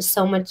 I put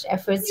so much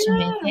effort to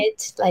make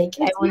it. Like,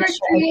 it's your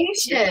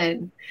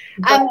creation.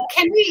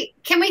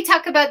 Can we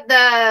talk about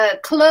the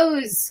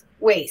clothes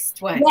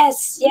waist one?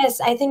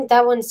 Yes. I think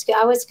that one's good.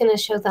 I was gonna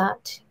show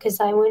that because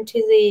I went to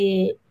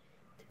the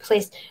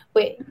place.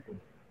 Wait,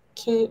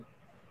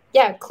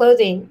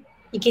 clothing.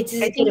 I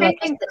think I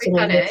can click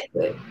on it.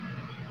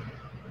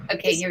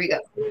 Okay, here we go.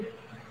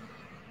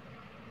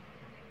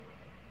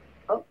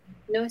 Oh,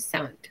 no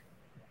sound.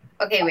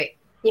 Okay, wait.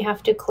 You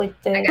have to click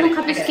the... この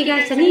株式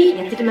会社に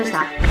やってきまし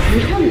た。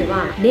日本で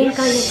は年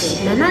間約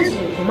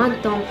75万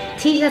トン、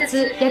T シャ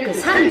ツ約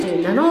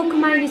37億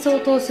枚に相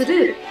当す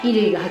る衣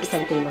類が破棄さ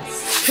れていま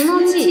す。その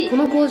うちこ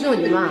の工場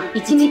には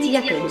1日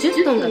約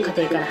10トンが家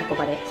庭から運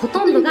ばれ、ほ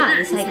とんどが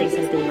リサイクル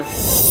されていま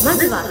す。ま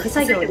ずは手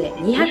作業で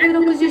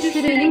260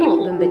種類にも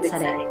分別さ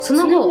れ、そ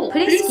の後プ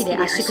レス機で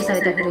圧縮さ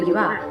れた古着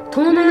は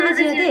東南ア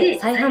ジアで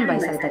再販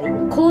売されたり、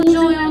工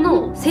場用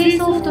の清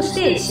掃布とし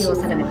て使用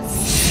されま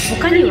す。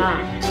他には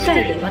機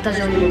械で綿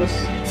状に戻し、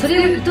それ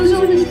を糸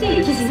状にし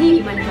て生地に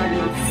生まれ変わり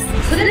ま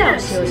す。それらを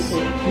使用し、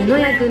布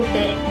や軍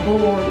手、防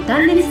音、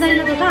断熱材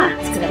などが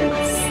作られ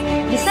ます。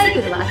リサイ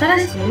クルは新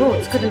しいもの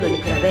を作るのに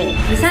比べ、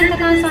二酸化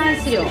炭素排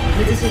出量、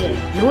水資源、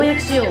農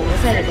薬使用を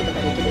抑えること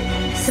ができる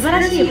素晴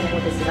らしい方法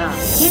ですが、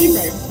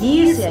現在リ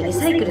ユースやリ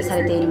サイクルさ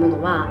れているも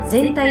のは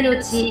全体の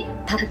うち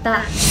たっ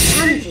た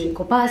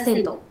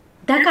 35%。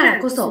だから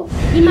こそ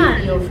今あ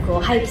る洋服を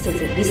廃棄せ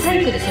ずリサ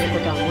イクルするこ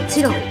とはも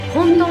ちろん、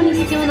本当に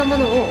必要なも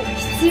のを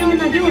必要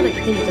な量だ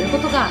け手に取るこ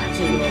とが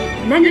重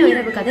要。何を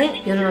選ぶかで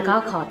世の中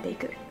は変わってい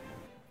く。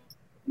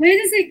 Where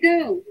does it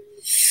go?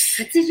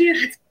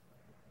 88.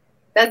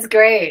 That's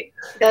great.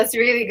 That's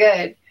really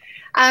good.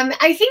 I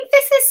think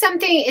this is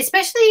something,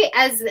 especially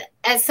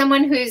as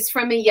someone who's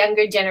from a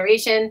younger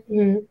generation,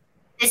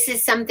 this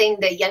is something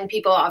that young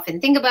people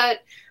often think about.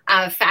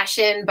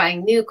 Fashion,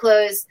 buying new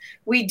clothes.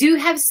 We do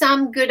have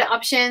some good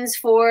options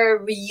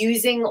for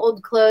reusing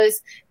old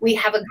clothes. We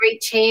have a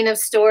great chain of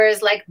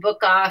stores like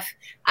Book Off,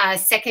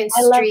 Second Street.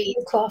 I love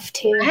Book Off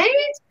too.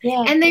 Right?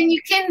 Yeah. And then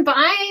you can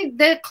buy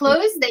the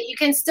clothes that you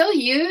can still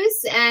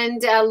use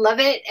and love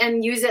it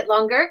and use it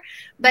longer.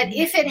 But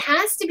if it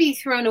has to be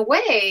thrown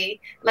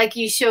away, like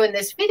you show in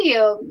this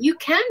video, you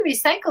can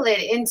recycle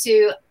it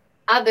into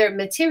other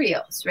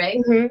materials, right?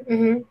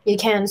 You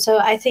can. So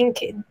I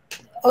think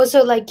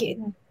also, like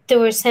they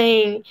were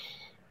saying,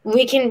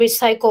 we can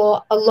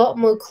recycle a lot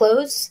more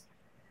clothes,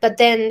 but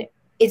then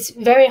it's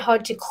very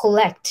hard to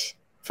collect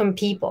from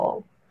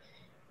people.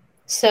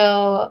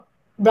 So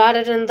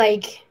rather than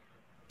like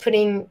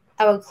putting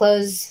our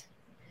clothes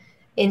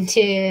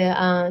into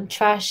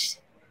trash,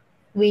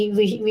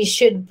 we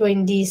should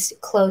bring these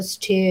clothes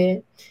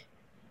to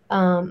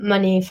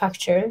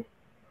manufacturer,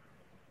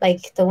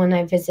 like the one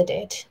I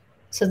visited,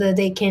 so that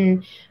they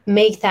can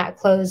make that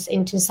clothes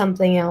into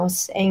something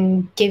else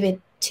and give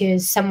it to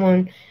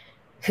someone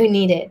who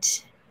need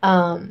it.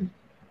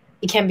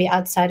 It can be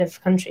outside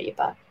of country,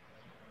 but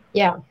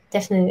yeah,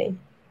 definitely.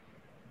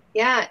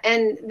 Yeah,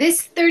 and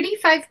this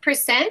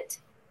 35%,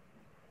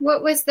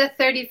 what was the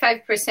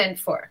 35%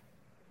 for?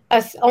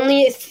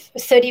 Only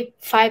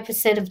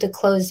 35% of the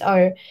clothes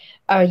are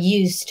are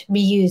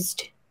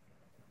reused.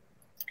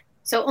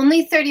 So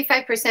only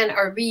 35%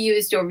 are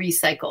reused or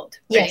recycled,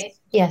 right?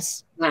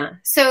 Yes.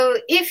 So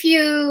if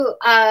you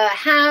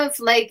have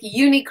like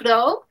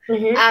Uniqlo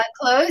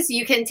clothes,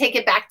 you can take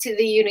it back to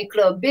the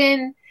Uniqlo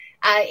bin.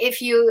 I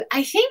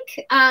think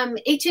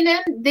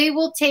H&M, they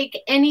will take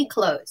any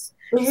clothes.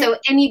 So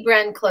any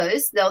brand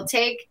clothes, they'll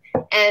take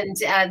and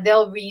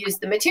they'll reuse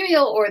the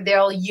material, or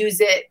they'll use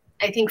it,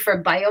 I think,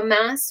 for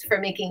biomass, for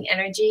making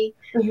energy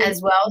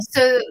as well.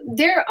 So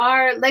there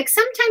are, like,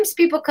 sometimes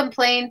people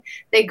complain,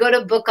 they go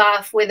to book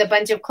off with a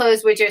bunch of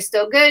clothes which are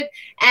still good,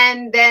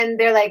 and then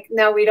they're like,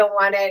 no, we don't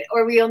want it,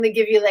 or we only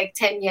give you like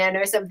 10 yen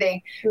or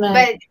something.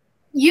 But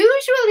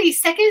usually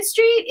Second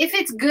Street, if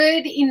it's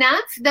good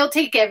enough, they'll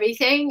take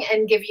everything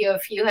and give you a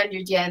few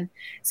hundred yen.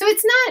 So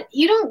it's not,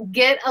 you don't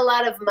get a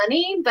lot of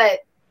money, but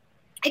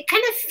it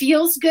kind of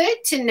feels good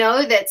to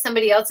know that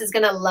somebody else is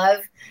going to love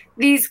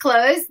these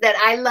clothes that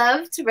I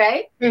loved,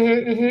 right?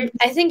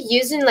 I think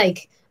using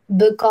like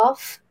book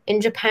off in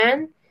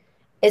Japan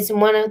is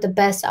one of the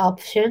best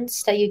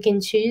options that you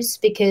can choose,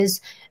 because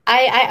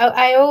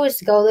I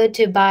always go there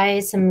to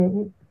buy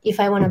some, if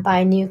I want to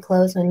buy new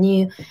clothes or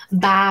new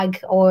bag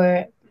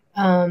or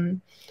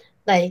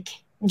like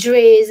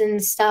dress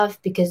and stuff,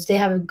 because they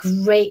have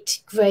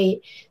great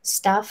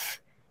stuff,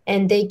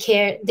 and they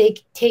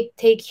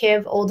take care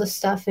of all the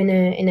stuff in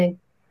a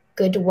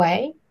good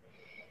way.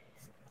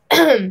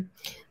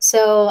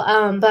 So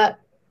but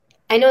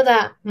I know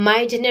that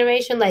my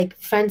generation, like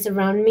friends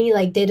around me,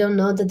 like they don't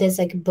know that there's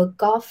like a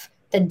book off,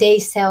 that they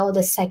sell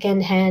the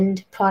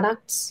second-hand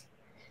products,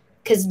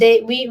 because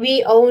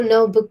we all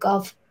know book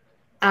off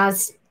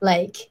as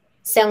like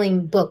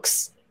selling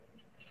books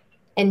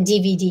and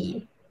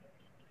DVD.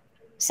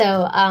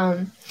 So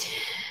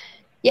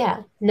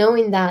yeah,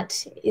 knowing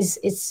that is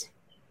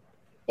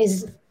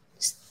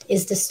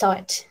the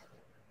start.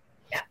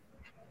 Yeah,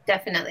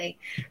 definitely.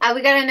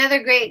 We got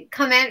another great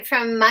comment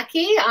from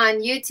Maki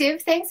on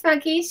YouTube. Thanks,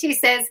 Maki. She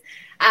says,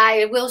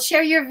 I will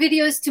share your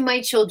videos to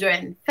my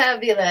children.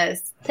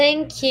 Fabulous.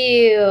 Thank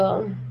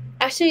you.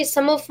 Actually,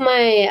 some of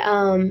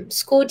my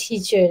school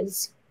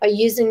teachers are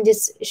using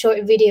these short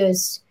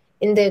videos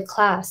in their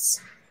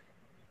class.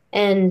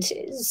 And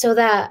so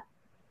that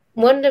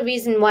one of the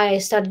reasons why I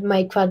started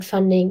my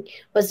crowdfunding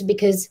was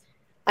because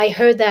I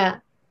heard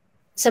that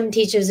some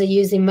teachers are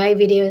using my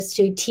videos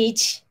to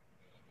teach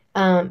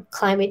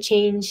climate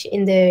change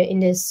in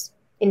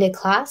their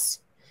class,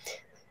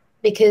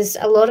 because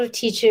a lot of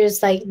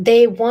teachers, like,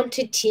 they want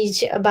to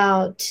teach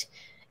about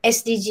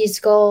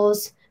SDGs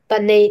goals,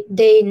 but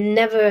they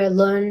never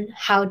learn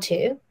how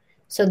to,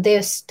 so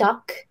they're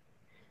stuck.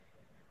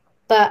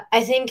 But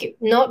I think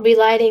not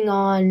relying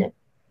on,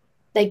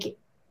 like,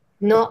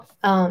 not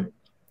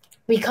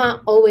we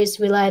can't always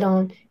rely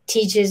on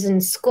teachers in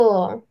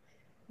school,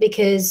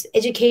 because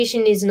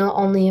education is not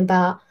only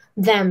about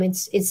them,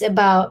 it's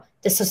about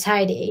the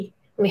society.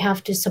 We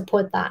have to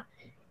support that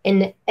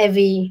in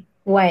every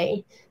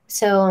way.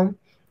 So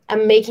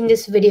I'm making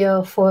this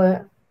video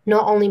for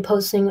not only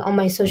posting on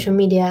my social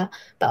media,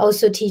 but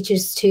also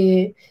teachers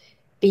to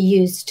be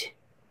used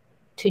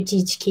to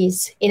teach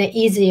kids in an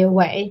easier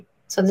way,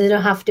 so they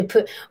don't have to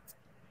put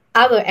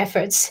other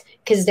efforts,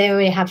 because they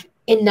already have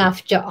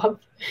enough job.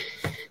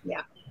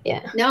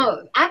 Yeah.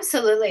 No,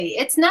 absolutely.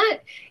 It's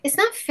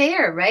not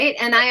fair, right?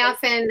 And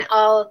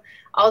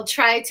I'll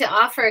try to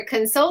offer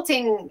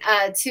consulting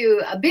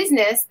to a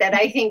business that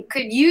I think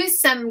could use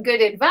some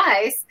good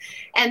advice,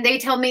 and they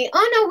tell me,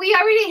 "Oh no, we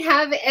already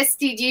have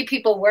SDG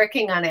people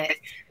working on it."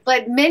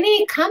 But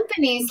many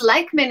companies,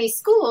 like many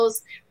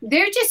schools,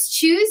 they're just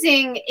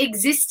choosing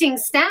existing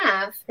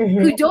staff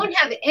who don't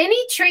have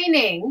any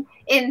training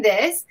in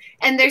this.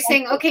 And they're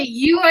saying, okay,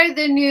 you are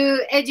the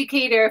new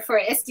educator for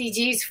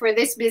SDGs for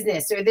this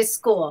business or this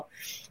school.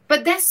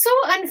 But that's so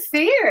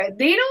unfair.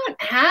 They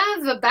don't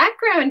have a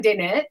background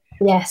in it.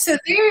 Yes. So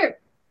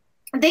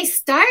they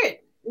start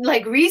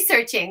like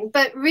researching.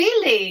 But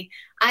really,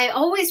 I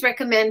always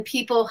recommend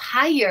people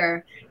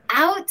hire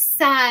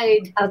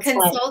outside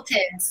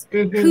consultants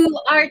who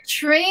are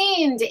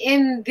trained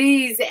in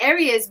these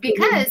areas,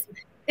 because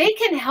they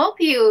can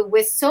help you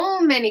with so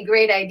many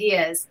great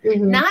ideas,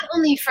 not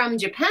only from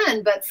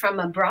Japan, but from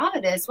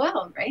abroad as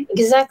well, right?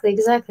 Exactly.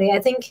 I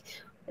think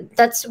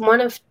that's one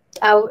of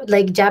our,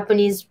 like,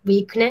 Japanese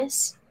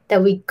weakness,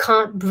 that we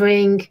can't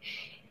bring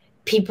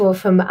people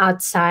from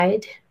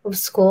outside of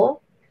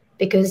school,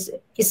 because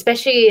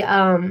especially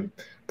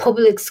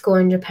public school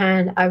in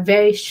Japan are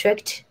very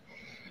strict.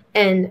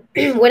 And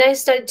when I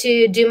started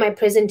to do my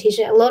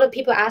presentation, a lot of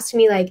people ask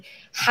me, like,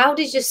 how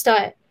did you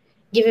start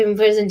giving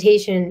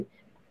presentation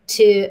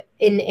to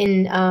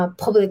in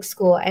public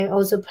school and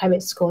also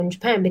private school in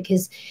Japan,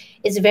 because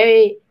it's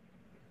very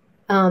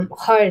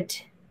hard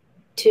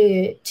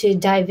to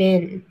dive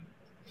in.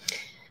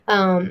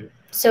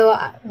 So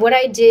what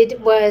I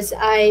did was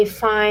I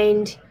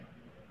found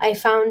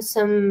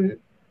some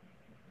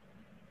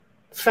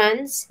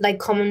friends, like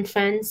common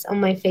friends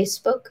on my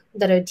Facebook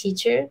that are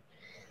teacher.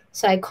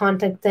 So I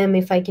contact them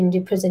if I can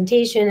do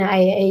presentation.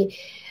 I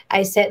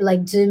I set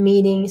like Zoom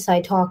meetings. So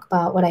I talk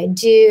about what I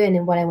do and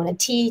then what I want to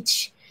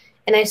teach.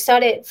 And I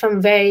started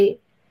from very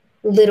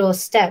little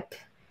step.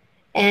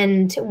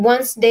 And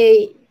once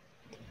they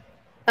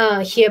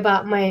hear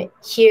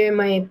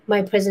my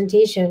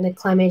presentation, the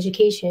climate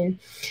education,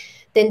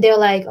 then they're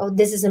like, oh,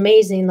 this is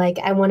amazing. Like,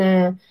 I want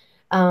to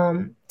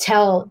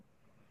tell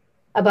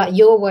about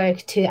your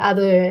work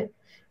to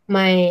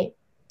my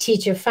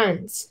teacher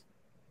friends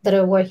that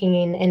are working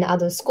in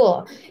other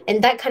school.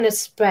 And that kind of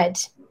spread.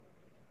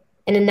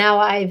 And then now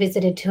I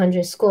visited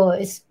 200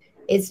 schools.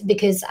 It's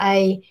because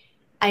I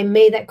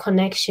made that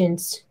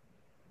connections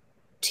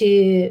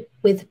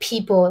with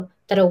people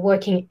that are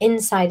working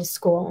inside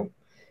school,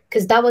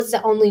 because that was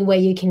the only way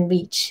you can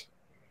reach.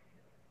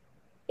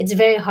 It's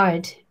very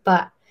hard,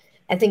 but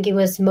I think it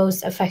was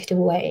most effective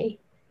way,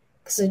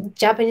 because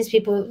Japanese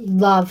people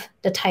love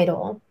the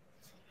title,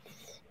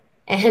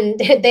 and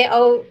they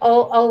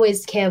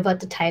always care about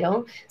the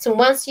title. So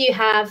once you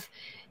have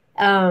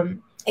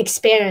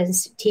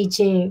experience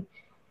teaching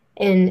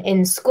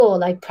in school,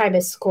 like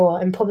private school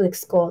and public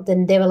school,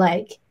 then they were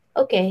like,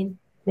 okay,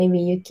 maybe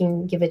you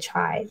can give it a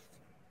try.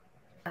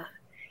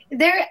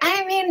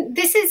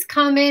 This is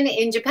common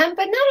in Japan,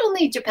 but not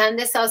only Japan,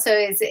 this also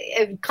is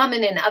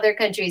common in other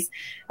countries,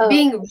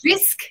 being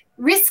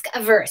risk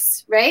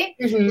averse, right?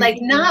 Mm-hmm.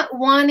 Like not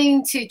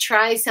wanting to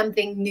try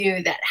something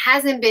new that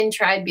hasn't been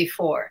tried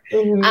before.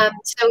 Mm-hmm.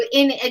 So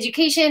in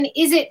education,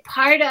 is it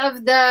part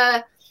of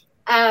the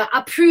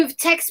approved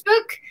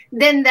textbook?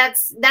 Then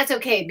that's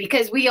okay,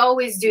 because we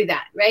always do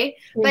that, right?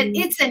 Mm-hmm. But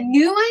it's a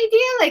new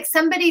idea, like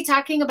somebody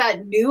talking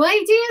about new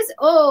ideas.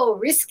 Oh,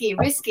 risky,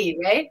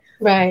 right?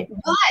 Right.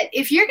 But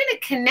if you're going to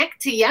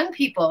connect to young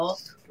people,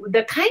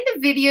 the kind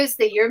of videos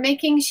that you're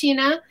making,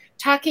 Shiina,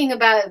 talking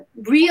about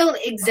real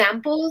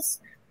examples,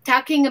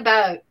 talking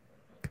about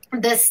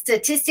the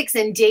statistics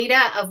and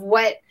data of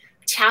what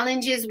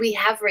challenges we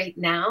have right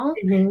now,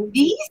 mm-hmm.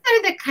 these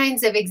are the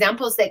kinds of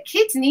examples that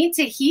kids need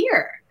to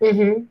hear.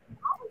 Mm-hmm.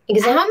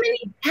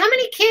 Exactly. How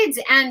many kids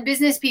and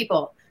business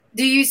people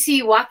do you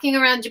see walking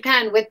around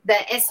Japan with the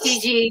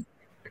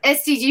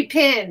SDG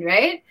pin,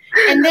 right?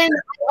 And then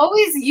I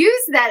always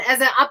use that as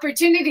an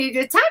opportunity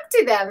to talk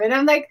to them. And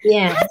I'm like,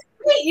 yeah, that's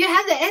great. You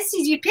have the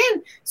SDG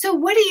pin. So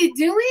what are you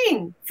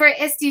doing for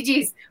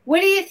SDGs? What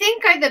do you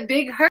think are the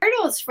big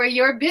hurdles for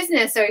your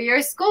business or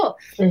your school?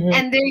 Mm-hmm.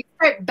 And they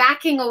start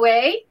backing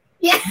away.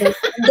 Yeah.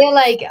 They're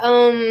like,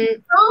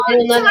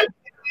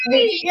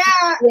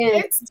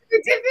 it's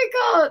too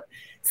difficult.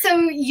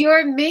 So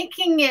you're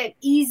making it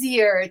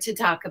easier to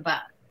talk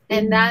about.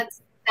 And mm-hmm.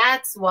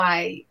 that's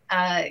why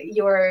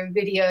your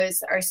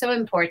videos are so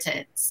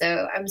important.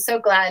 So I'm so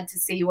glad to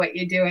see what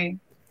you're doing.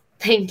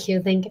 Thank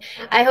you.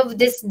 I hope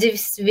this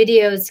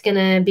video is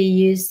gonna be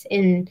used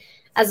in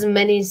as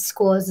many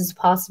schools as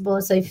possible.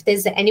 So if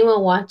there's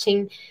anyone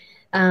watching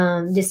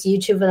this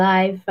YouTube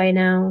live right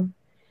now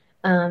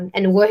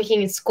and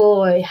working in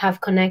school or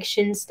have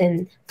connections,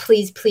 then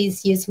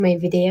please use my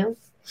video.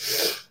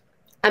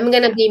 I'm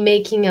gonna be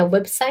making a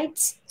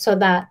website so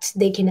that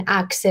they can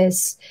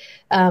access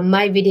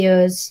my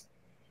videos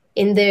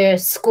in their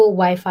school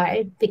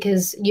Wi-Fi,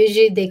 because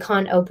usually they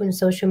can't open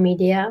social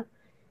media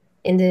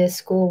in the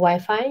school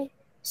Wi-Fi.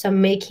 So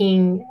I'm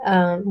making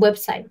a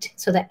website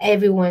so that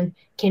everyone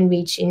can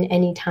reach in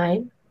any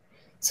time.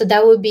 So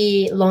that will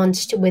be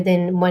launched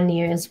within 1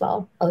 year as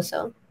well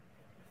also.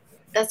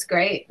 That's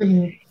great.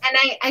 Mm-hmm. And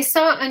I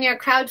saw on your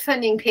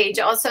crowdfunding page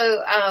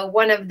also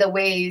one of the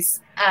ways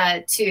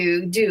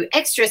to do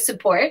extra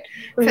support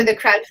mm-hmm. for the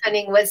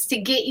crowdfunding was to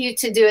get you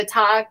to do a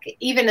talk,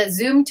 even a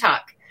Zoom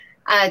talk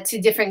to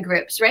different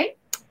groups, right?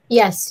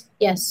 Yes.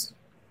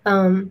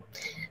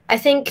 I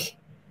think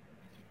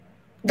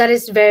that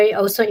is very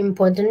also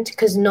important,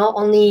 because not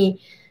only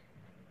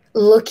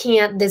looking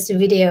at these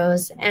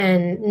videos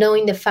and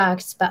knowing the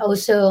facts, but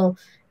also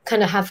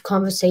kind of have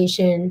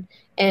conversation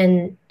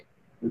and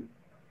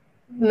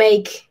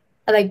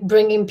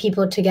bringing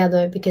people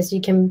together, because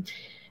you can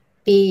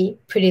be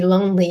pretty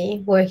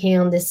lonely working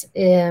on this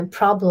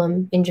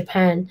problem in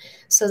Japan.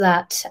 So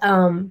that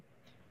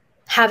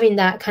having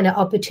that kind of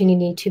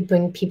opportunity to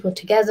bring people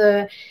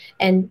together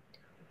and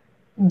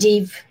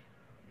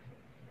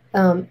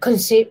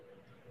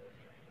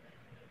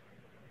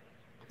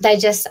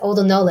digest all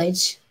the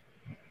knowledge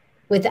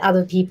with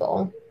other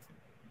people.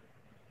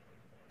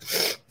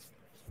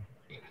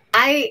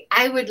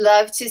 I would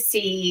love to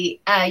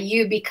see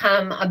you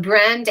become a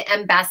brand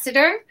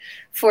ambassador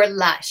for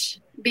Lush,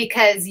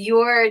 because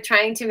you're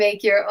trying to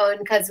make your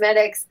own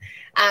cosmetics.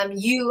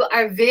 You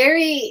are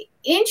very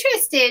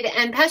interested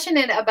and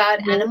passionate about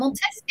mm-hmm. animal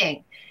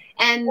testing.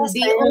 And yes,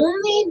 the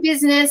only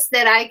business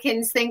that I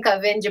can think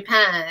of in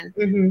Japan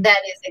mm-hmm. that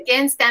is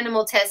against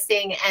animal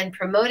testing and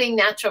promoting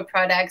natural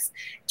products,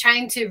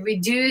 trying to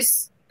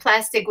reduce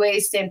plastic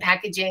waste and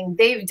packaging,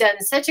 they've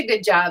done such a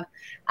good job.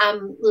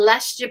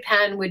 Lush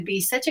Japan would be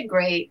such a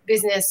great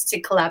business to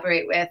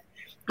collaborate with.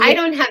 Yeah. I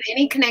don't have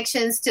any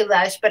connections to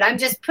Lush, but I'm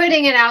just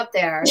putting it out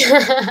there.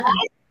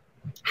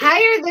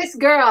 Hire this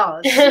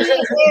girl. She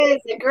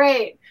is a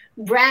great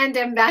brand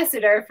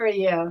ambassador for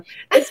you.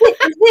 Is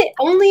it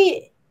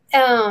only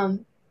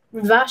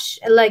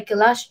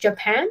Lush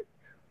Japan,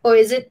 or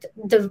is it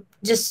the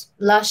just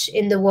Lush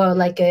in the world,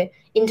 like a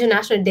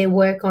international? They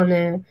work on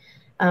a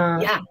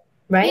Yeah.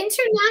 right.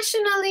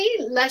 Internationally,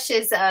 Lush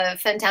is a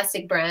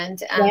fantastic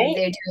brand. Right.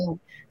 They're doing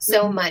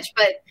so much,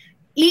 but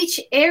each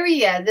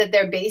area that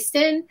they're based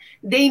in,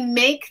 they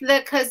make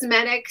the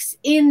cosmetics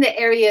in the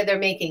area they're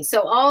making.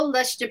 So all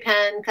Lush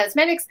Japan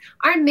cosmetics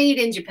are made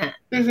in Japan,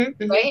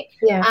 right?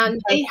 Yeah.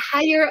 They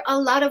hire a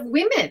lot of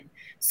women.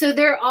 So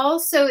they're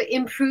also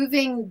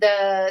improving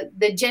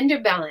the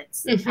gender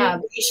balance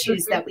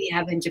issues that we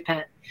have in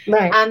Japan.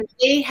 Right.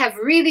 They have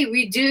really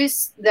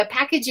reduced the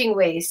packaging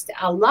waste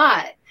a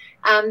lot.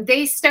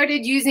 They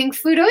started using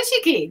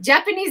furoshiki,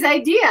 Japanese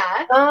idea.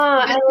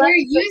 But they're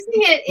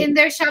using it in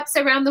their shops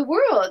around the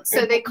world.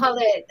 So they call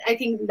it, I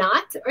think,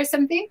 knot or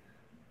something.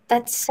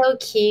 That's so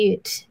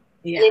cute.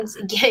 Yeah.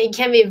 It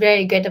can be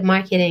very good at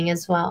marketing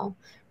as well.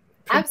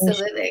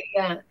 Absolutely,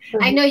 yeah.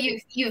 I know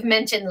you've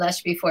mentioned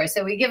Lush before,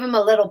 so we give them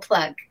a little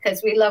plug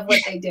because we love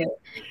what they do.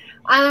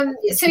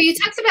 So you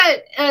talked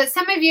about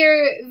some of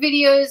your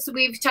videos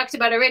we've talked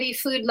about already,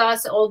 food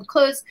loss, old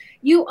clothes.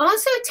 You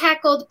also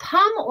tackled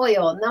palm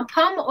oil. Now,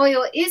 palm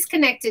oil is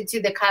connected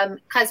to the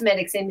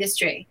cosmetics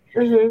industry.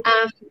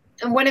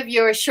 And one of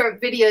your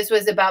short videos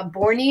was about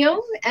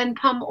Borneo and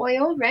palm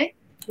oil, right?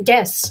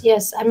 Yes.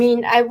 I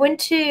mean, I went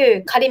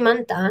to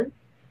Kalimantan,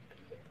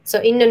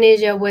 so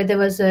Indonesia, where there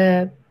was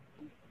a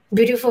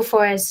beautiful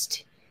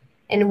forest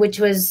and which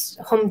was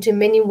home to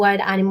many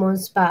wild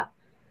animals, but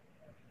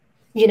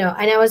and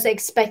I was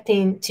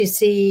expecting to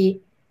see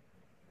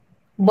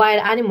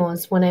wild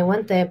animals when I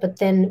went there, but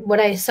then what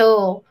I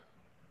saw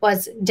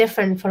was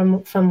different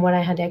from what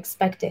I had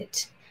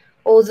expected.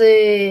 All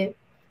the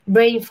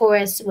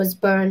rainforest was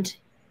burned.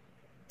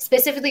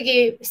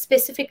 Specifically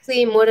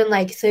more than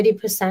like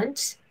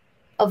 30%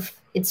 of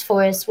its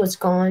forest was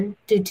gone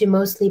due to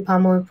mostly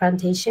palm oil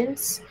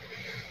plantations,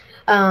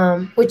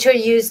 which are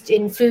used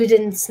in food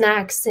and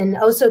snacks and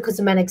also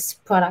cosmetics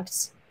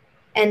products.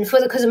 And for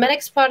the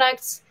cosmetics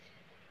products,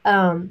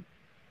 70%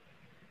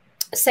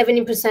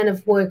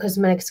 of world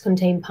cosmetics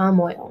contain palm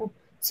oil.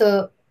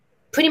 So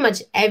pretty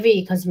much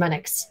every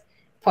cosmetics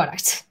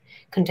product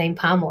contain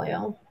palm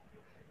oil,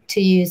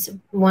 to use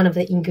one of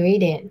the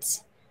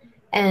ingredients.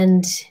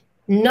 And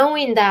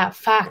knowing that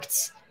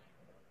facts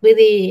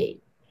really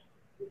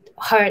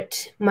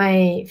hurt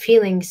my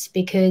feelings,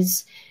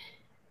 because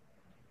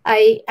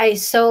I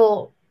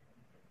saw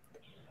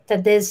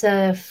that there's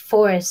a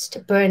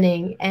forest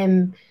burning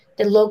and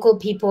the local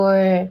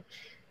people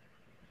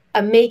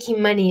are making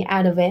money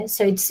out of it.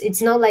 So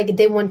it's not like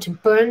they want to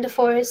burn the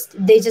forest.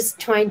 They're just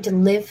trying to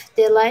live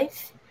their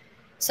life.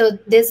 So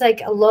there's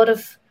like a lot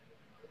of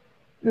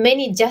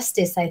many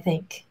justice, I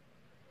think.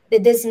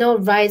 There's no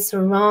right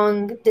or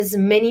wrong. There's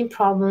many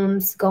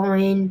problems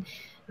going,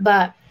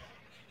 but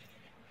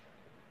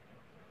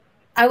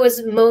I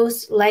was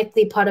most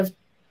likely part of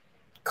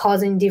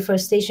causing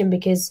deforestation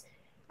because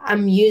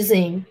I'm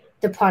using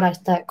the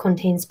product that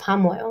contains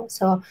palm oil.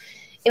 So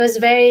it was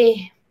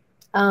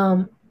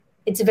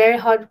it's a very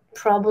hard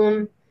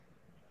problem,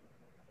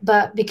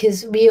 but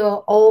because we are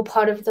all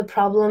part of the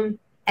problem,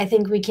 I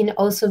think we can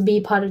also be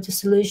part of the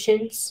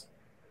solutions.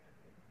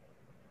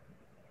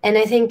 And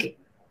I think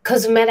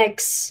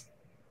cosmetics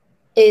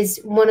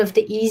is one of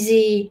the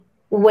easy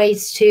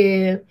ways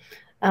to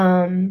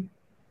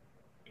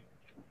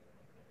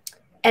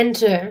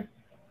enter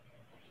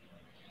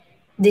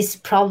this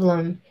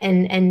problem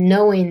and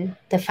knowing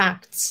the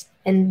facts,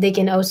 and they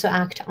can also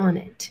act on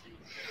it.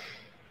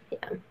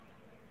 Yeah.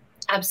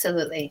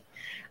 Absolutely.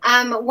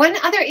 One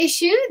other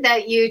issue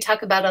that you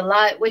talk about a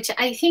lot, which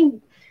I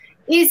think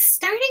is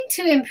starting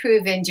to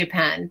improve in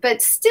Japan,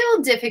 but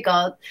still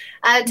difficult.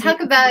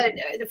 Talk about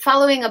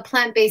following a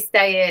plant-based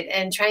diet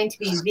and trying to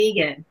be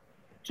vegan.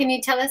 Can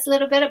you tell us a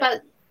little bit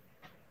about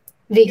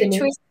vegan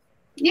your choice?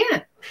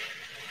 Yeah.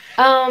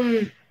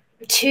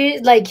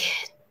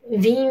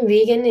 Being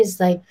vegan is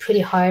like pretty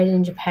hard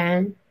in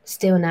Japan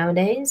still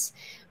nowadays.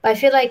 But I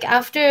feel like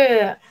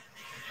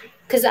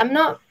because I'm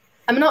not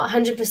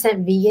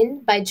 100%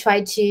 vegan, but I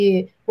try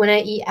to, when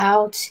I eat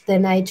out,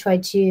 then I try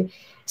to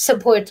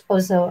support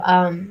also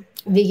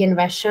vegan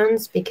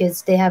restaurants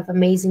because they have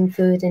amazing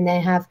food and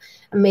they have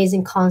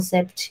amazing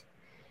concept.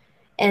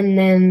 And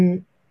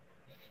then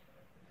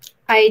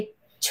I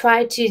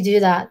try to do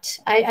that.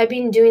 I've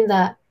been doing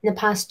that in the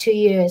past 2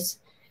 years.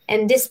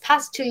 And this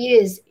past 2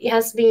 years, it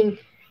has been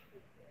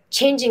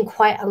changing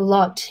quite a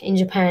lot in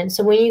Japan.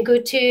 So when you go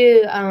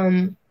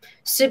to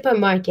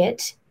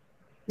supermarket,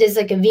 there's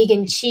like a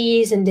vegan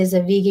cheese and there's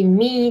a vegan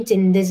meat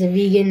and there's a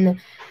vegan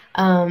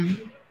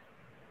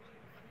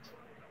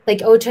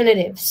like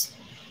alternatives,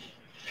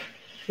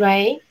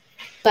 right?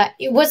 But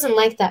it wasn't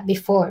like that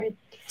before.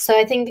 So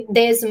I think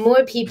there's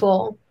more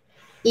people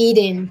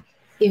eating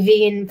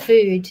vegan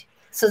food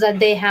so that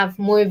they have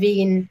more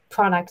vegan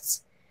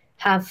products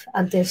have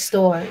at their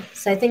store.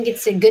 So I think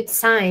it's a good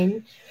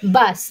sign,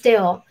 but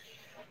still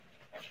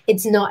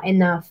it's not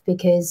enough,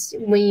 because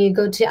when you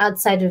go to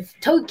outside of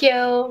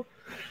Tokyo,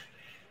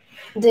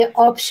 the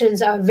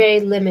options are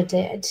very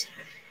limited.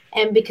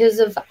 And because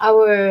of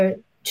our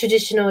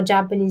traditional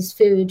Japanese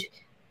food,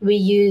 we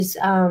use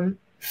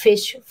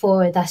fish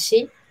for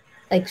dashi,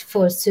 like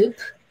for soup.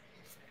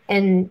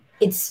 And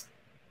it's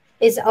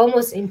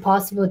almost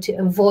impossible to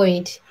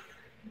avoid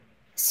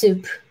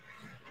soup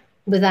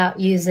without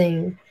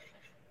using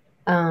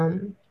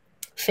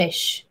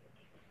fish.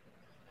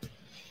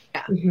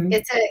 Yeah.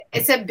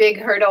 It's a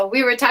big hurdle.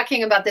 We were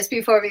talking about this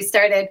before we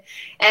started,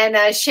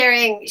 and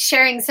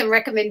sharing some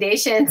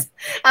recommendations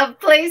of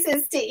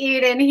places to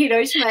eat in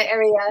Hiroshima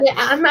area. Yeah,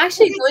 I'm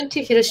actually going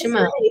to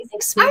Hiroshima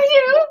next week. Are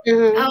you?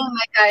 Mm-hmm. Oh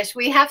my gosh,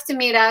 we have to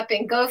meet up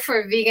and go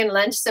for a vegan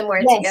lunch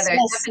somewhere together.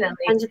 Yes,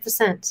 definitely,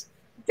 100%.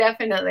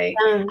 Definitely.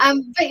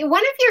 But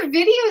one of your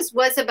videos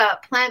was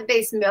about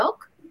plant-based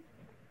milk.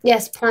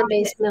 Yes,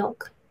 plant-based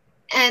milk,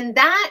 and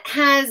that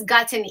has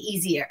gotten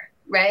easier.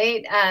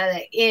 Right?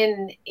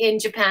 In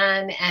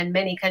Japan and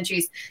many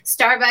countries.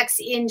 Starbucks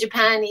in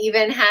Japan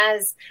even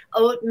has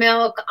oat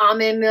milk,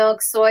 almond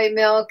milk, soy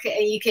milk.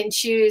 You can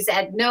choose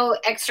at no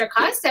extra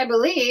cost, I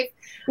believe,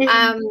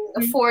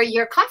 for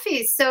your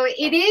coffees. So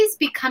it is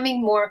becoming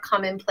more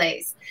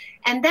commonplace.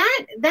 And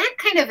that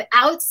kind of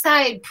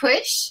outside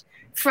push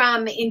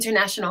from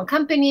international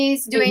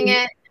companies doing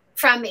it,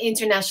 from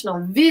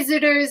international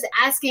visitors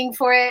asking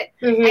for it.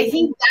 I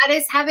think that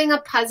is having a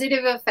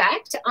positive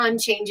effect on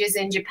changes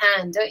in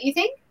Japan, don't you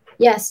think?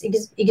 Yes,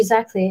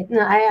 exactly.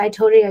 No, I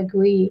totally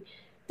agree,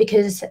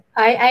 because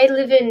I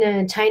live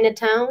in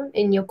Chinatown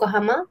in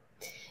Yokohama,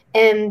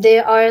 and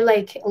there are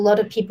like a lot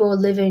of people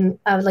living,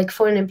 like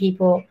foreign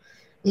people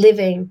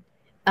living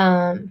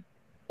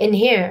in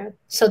here,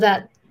 so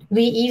that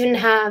we even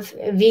have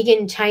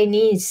vegan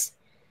Chinese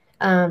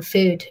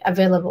food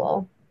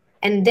available.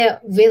 And they're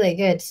really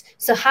good.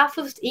 So half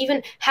of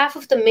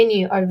the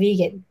menu are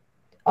vegan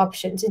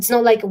options. It's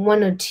not like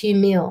 1 or 2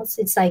 meals.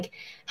 It's like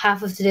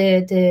half of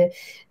the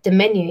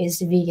menu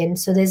is vegan.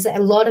 So there's a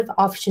lot of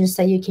options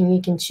that you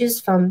can choose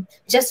from,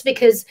 just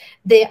because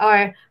they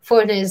are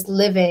foreigners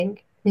living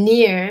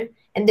near,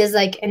 and there's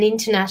like an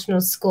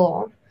international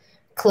school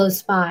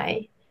close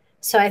by.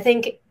 So I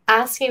think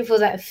asking for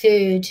that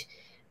food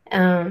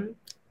in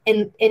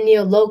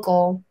your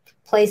local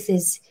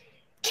places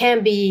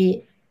can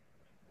be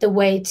the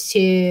way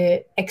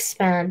to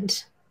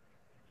expand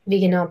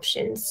vegan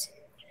options.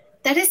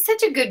 That is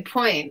such a good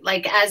point.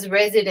 Like, as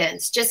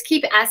residents, just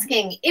keep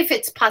asking if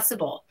it's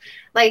possible.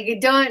 Like,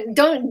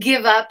 don't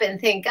give up and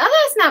think,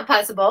 oh, that's not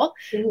possible.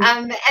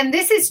 And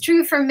this is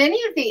true for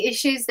many of the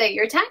issues that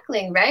you're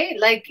tackling, right?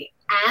 Like,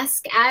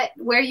 ask at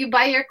where you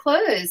buy your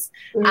clothes,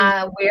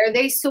 where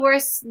they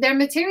source their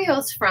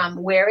materials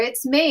from, where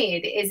it's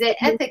made. Is it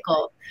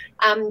ethical?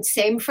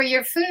 Same for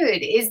your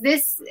food. Is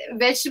this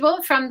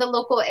vegetable from the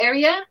local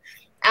area?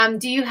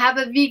 Do you have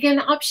a vegan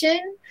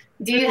option?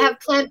 Do you have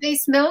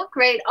plant-based milk,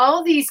 right?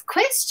 All these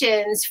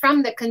questions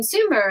from the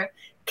consumer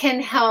can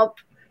help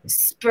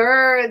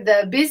spur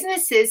the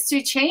businesses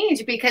to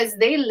change, because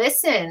they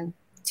listen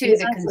to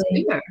the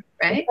consumer,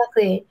 right?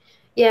 Exactly.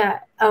 Yeah.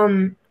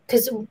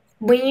 Because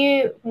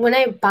when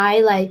I buy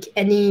like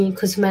any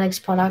cosmetics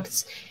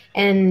products,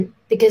 and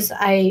because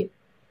I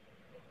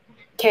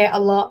care a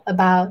lot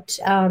about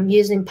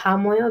using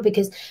palm oil,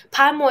 because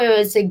palm oil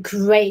is a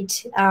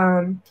great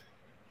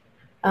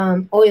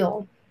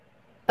oil,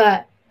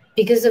 but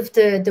because of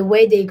the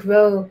way they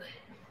grow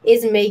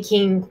is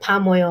making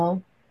palm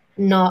oil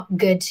not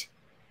good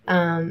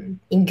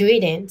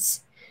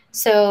ingredients.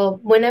 So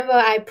whenever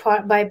I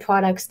buy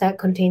products that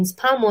contains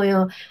palm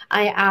oil,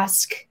 I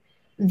ask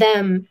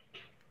them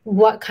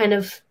what kind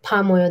of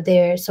palm oil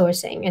they're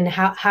sourcing, and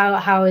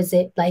how is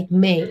it like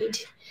made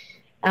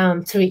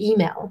through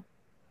email,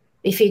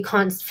 if you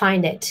can't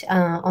find it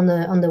on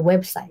the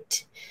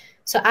website.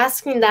 So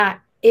asking that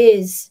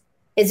is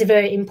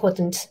very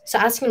important. So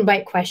asking the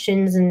right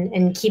questions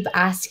and keep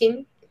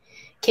asking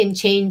can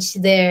change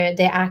their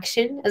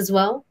action as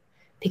well,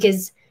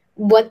 because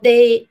what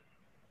they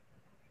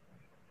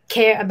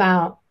care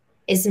about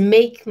is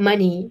make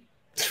money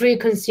through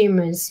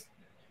consumers.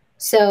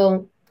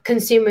 So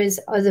consumers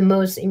are the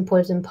most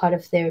important part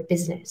of their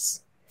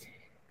business.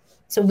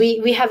 So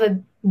we have a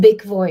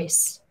big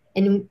voice,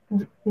 and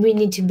we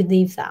need to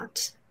believe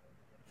that.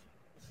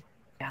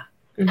 Yeah,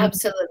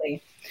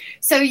 absolutely.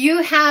 So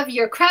you have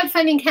your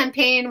crowdfunding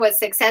campaign was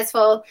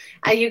successful.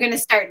 You're going to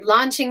start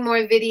launching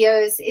more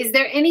videos. Is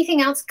there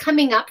anything else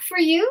coming up for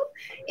you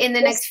in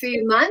the next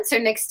few months or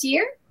next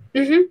year?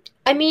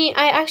 I mean,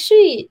 I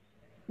actually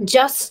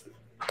just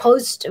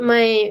post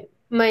my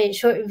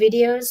short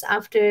videos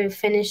after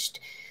finished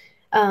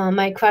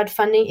my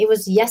crowdfunding. It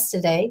was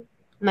yesterday,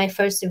 my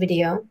first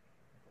video.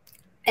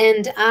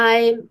 And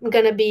I'm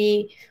going to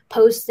be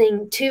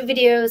posting 2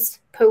 videos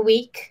per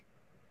week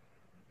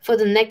for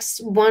the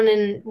next 1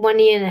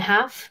 year and a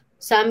half.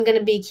 So I'm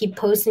gonna keep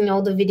posting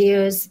all the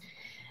videos.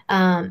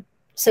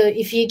 So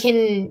if you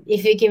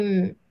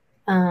can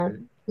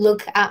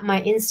look at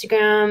my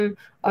Instagram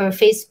or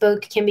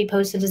Facebook, can be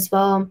posted as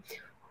well.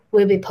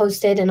 will be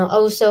posted, and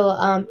also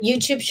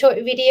YouTube short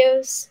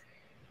videos.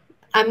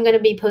 I'm gonna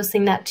be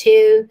posting that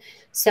too.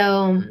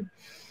 So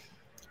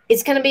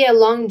it's gonna be a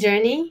long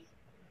journey,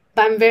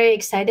 but I'm very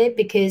excited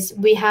because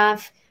we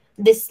have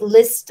this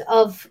list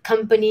of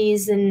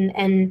companies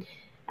and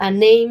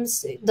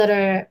names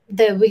that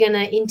we're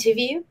gonna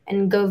interview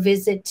and go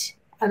visit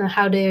on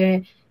how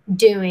they're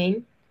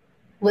doing,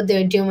 what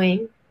they're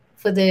doing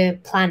for the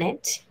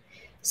planet.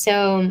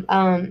 So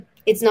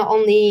it's not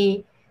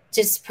only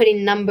just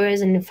putting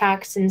numbers and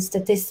facts and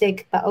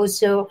statistics, but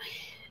also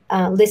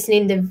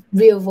listening the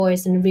real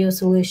voice and real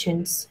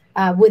solutions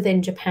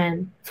within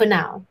Japan. For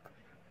now,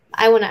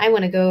 I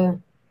wanna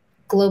go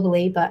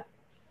globally, but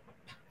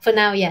for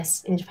now,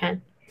 yes, in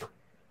Japan.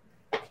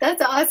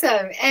 That's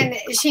awesome. And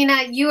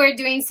Shiina, you are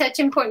doing such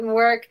important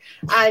work,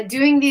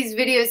 doing these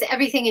videos,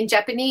 everything in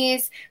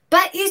Japanese,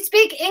 but you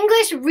speak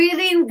English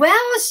really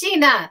well,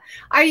 Shiina.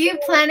 Are you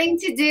planning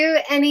to do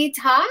any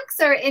talks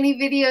or any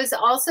videos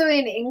also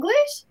in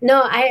English?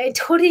 No, I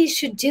totally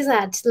should do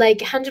that, like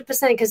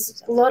 100%,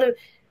 because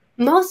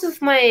most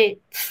of my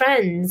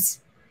friends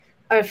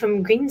are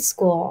from green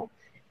school,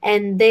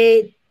 and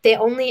they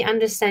only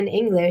understand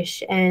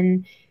English,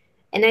 and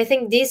I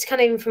think these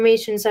kind of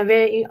informations are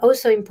very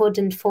also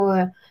important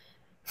for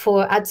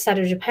outside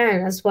of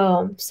Japan as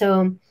well.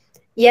 So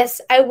yes,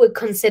 I would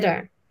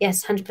consider.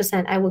 Yes,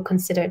 100%, I would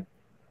consider.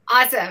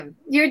 Awesome.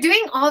 You're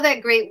doing all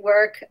that great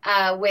work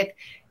with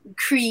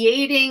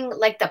creating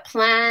like the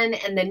plan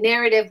and the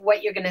narrative,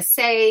 what you're going to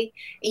say.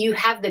 You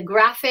have the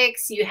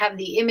graphics, you have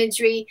the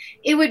imagery.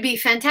 It would be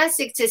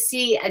fantastic to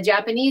see a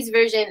Japanese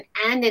version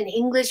and an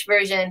English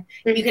version.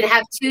 Mm-hmm. You could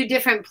have two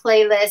different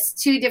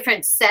playlists, two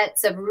different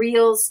sets of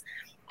reels,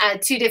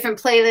 two different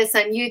playlists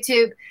on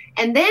YouTube.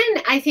 And then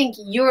I think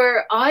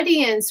your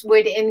audience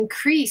would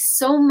increase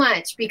so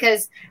much,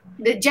 because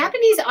the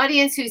Japanese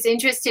audience who's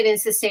interested in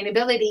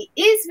sustainability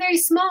is very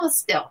small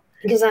still.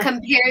 Exactly.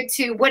 Compared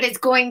to what it's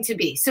going to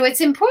be. So it's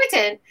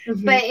important,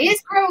 mm-hmm. but it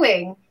is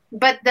growing.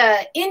 But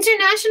the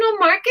international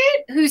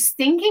market who's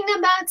thinking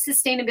about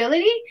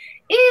sustainability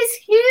is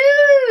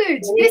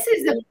huge. Yeah. This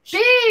is a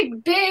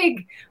big,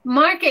 big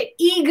market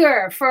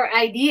eager for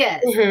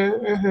ideas.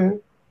 Mm-hmm, mm-hmm.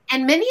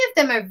 And many of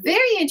them are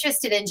very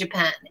interested in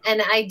Japan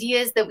and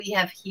ideas that we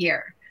have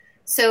here.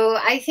 So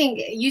I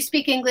think you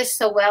speak English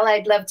so well,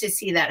 I'd love to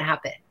see that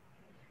happen.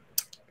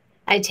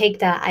 I take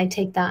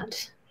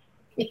that.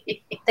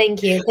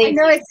 Thank you. I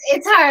know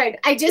it's hard.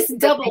 I just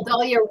doubled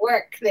all your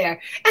work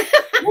there.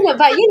 No,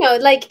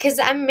 but like, because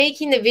I'm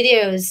making the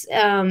videos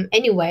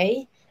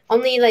anyway,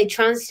 only like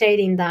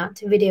translating that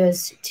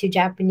videos to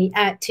Japanese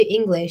to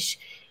English.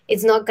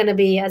 It's not gonna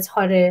be as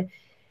harder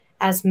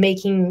as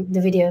making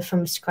the video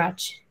from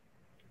scratch.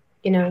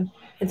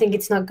 I think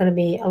it's not gonna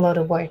be a lot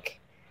of work.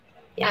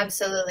 Yeah.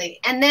 Absolutely.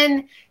 And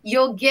then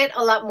you'll get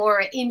a lot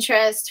more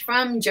interest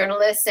from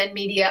journalists and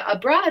media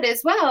abroad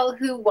as well,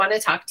 who want to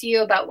talk to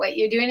you about what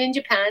you're doing in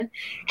Japan.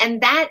 And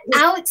that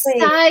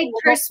outside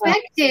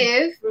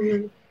perspective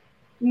mm-hmm.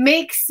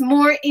 makes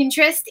more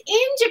interest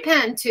in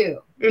Japan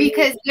too, mm-hmm.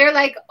 because they're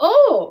like,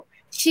 oh,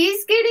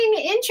 she's getting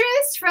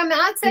interest from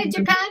outside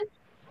mm-hmm. Japan.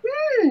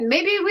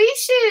 Maybe we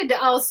should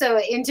also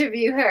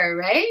interview her,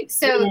 right?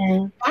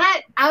 So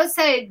that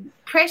outside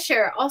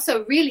pressure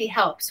also really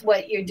helps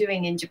what you're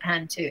doing in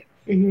Japan too.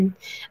 Mm-hmm.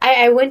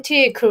 I went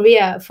to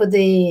Korea for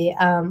the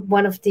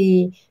one of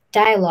the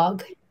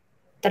dialogue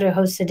that I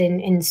hosted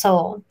in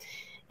Seoul,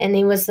 and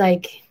it was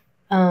like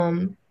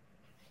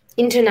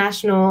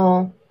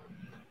international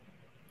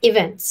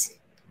events,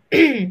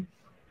 and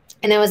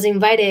I was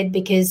invited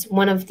because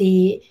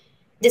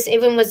this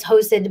event was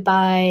hosted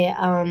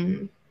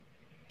by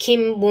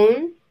Kim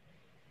Woon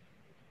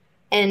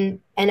and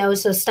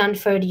also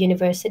Stanford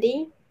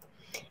University.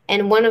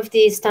 And one of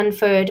the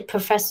Stanford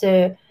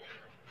professor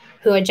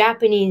who are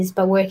Japanese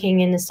but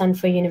working in the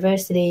Stanford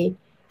University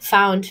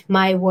found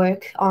my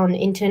work on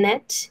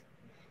internet,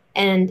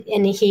 and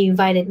he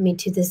invited me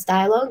to this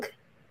dialogue.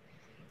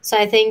 So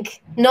I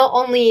think not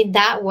only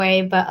that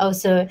way, but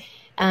also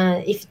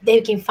if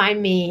they can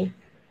find me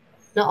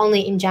not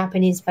only in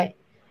Japanese but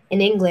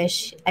in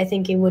English, I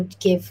think it would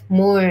give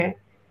more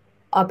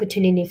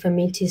opportunity for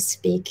me to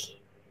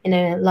speak in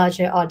a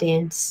larger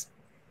audience.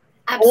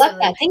 Absolutely. I love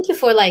that. Thank you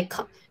for like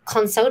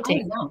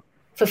consulting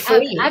for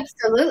free.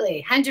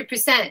 Absolutely,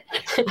 100%.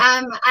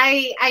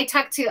 I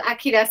talked to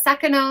Akira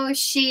Sakano.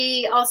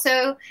 She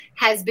also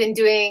has been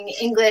doing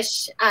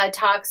English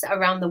talks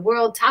around the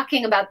world,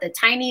 talking about the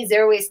tiny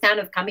zero-waste town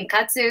of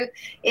Kamikatsu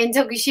in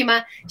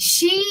Tokushima.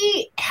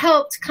 She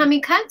helped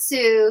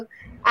Kamikatsu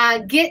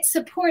get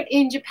support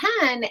in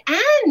Japan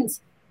and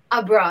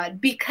abroad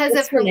because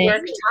of her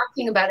work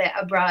talking about it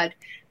abroad.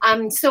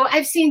 So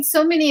I've seen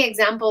so many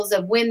examples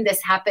of when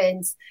this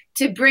happens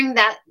to bring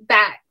that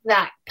back,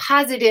 that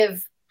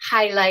positive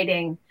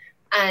highlighting,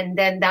 and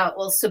then that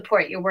will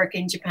support your work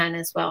in Japan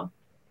as well.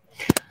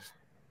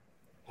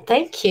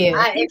 Thank you.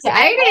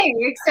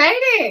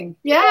 Exciting.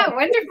 Yeah,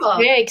 wonderful.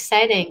 Very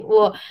exciting.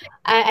 Well,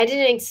 I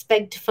didn't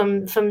expect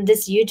from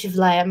this YouTube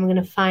live I'm going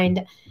to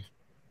find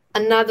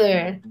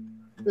another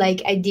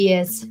like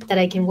ideas that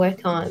I can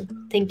work on.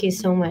 Thank you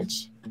so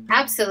much.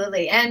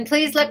 Absolutely. And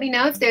please let me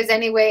know if there's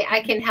any way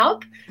I can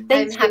help.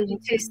 I'm happy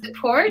to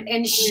support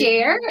and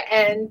share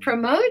and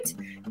promote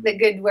the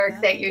good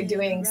work that you're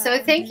doing. So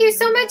thank you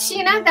so much,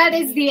 Shiina. That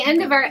is the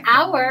end of our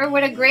hour.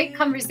 What a great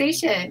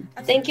conversation.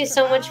 Thank you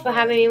so much for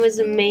having me. It was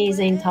an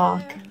amazing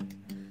talk.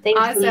 Thank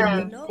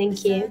Awesome. you.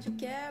 Thank you.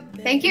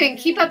 Thank you, and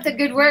keep up the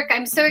good work.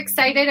 I'm so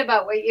excited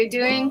about what you're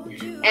doing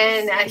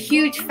and a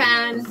huge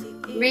fan.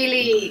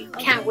 Really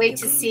can't wait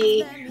to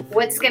see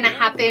what's going to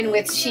happen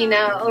with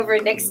Shiina over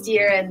next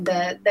year and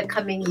the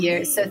coming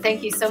years. So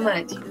thank you so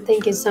much.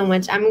 Thank you so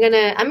much. I'm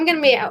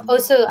gonna be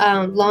also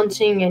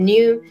launching a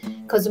new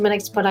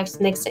cosmetics products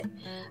next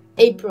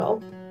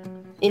April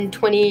in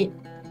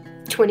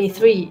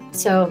 2023.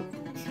 So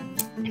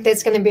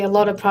there's going to be a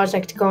lot of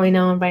project going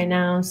on right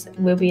now. So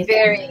we'll be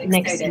very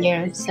next excited.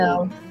 year.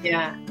 So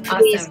yeah,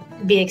 please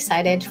awesome. be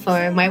excited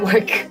for my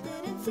work.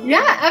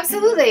 Yeah,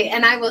 absolutely.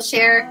 And I will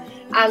share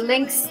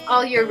links,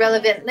 all your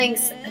relevant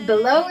links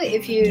below.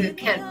 If you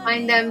can't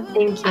find them,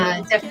 Thank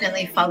you.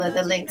 Definitely follow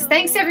the links.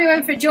 Thanks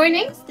everyone for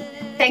joining.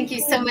 Thank you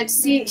so much,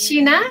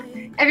 Shiina.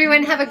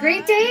 Everyone have a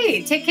great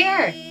day. Take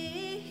care.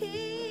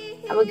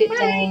 Have a good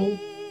day.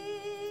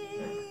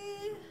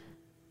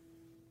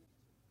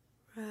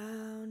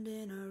 Round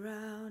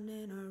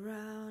and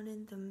around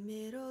in the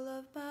middle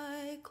of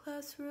my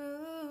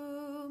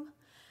classroom,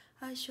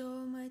 I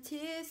show my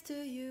tears to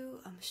you,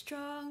 I'm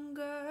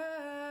stronger.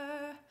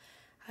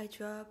 I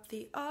drop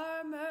the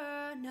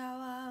armor, now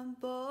I'm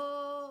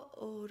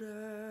bolder.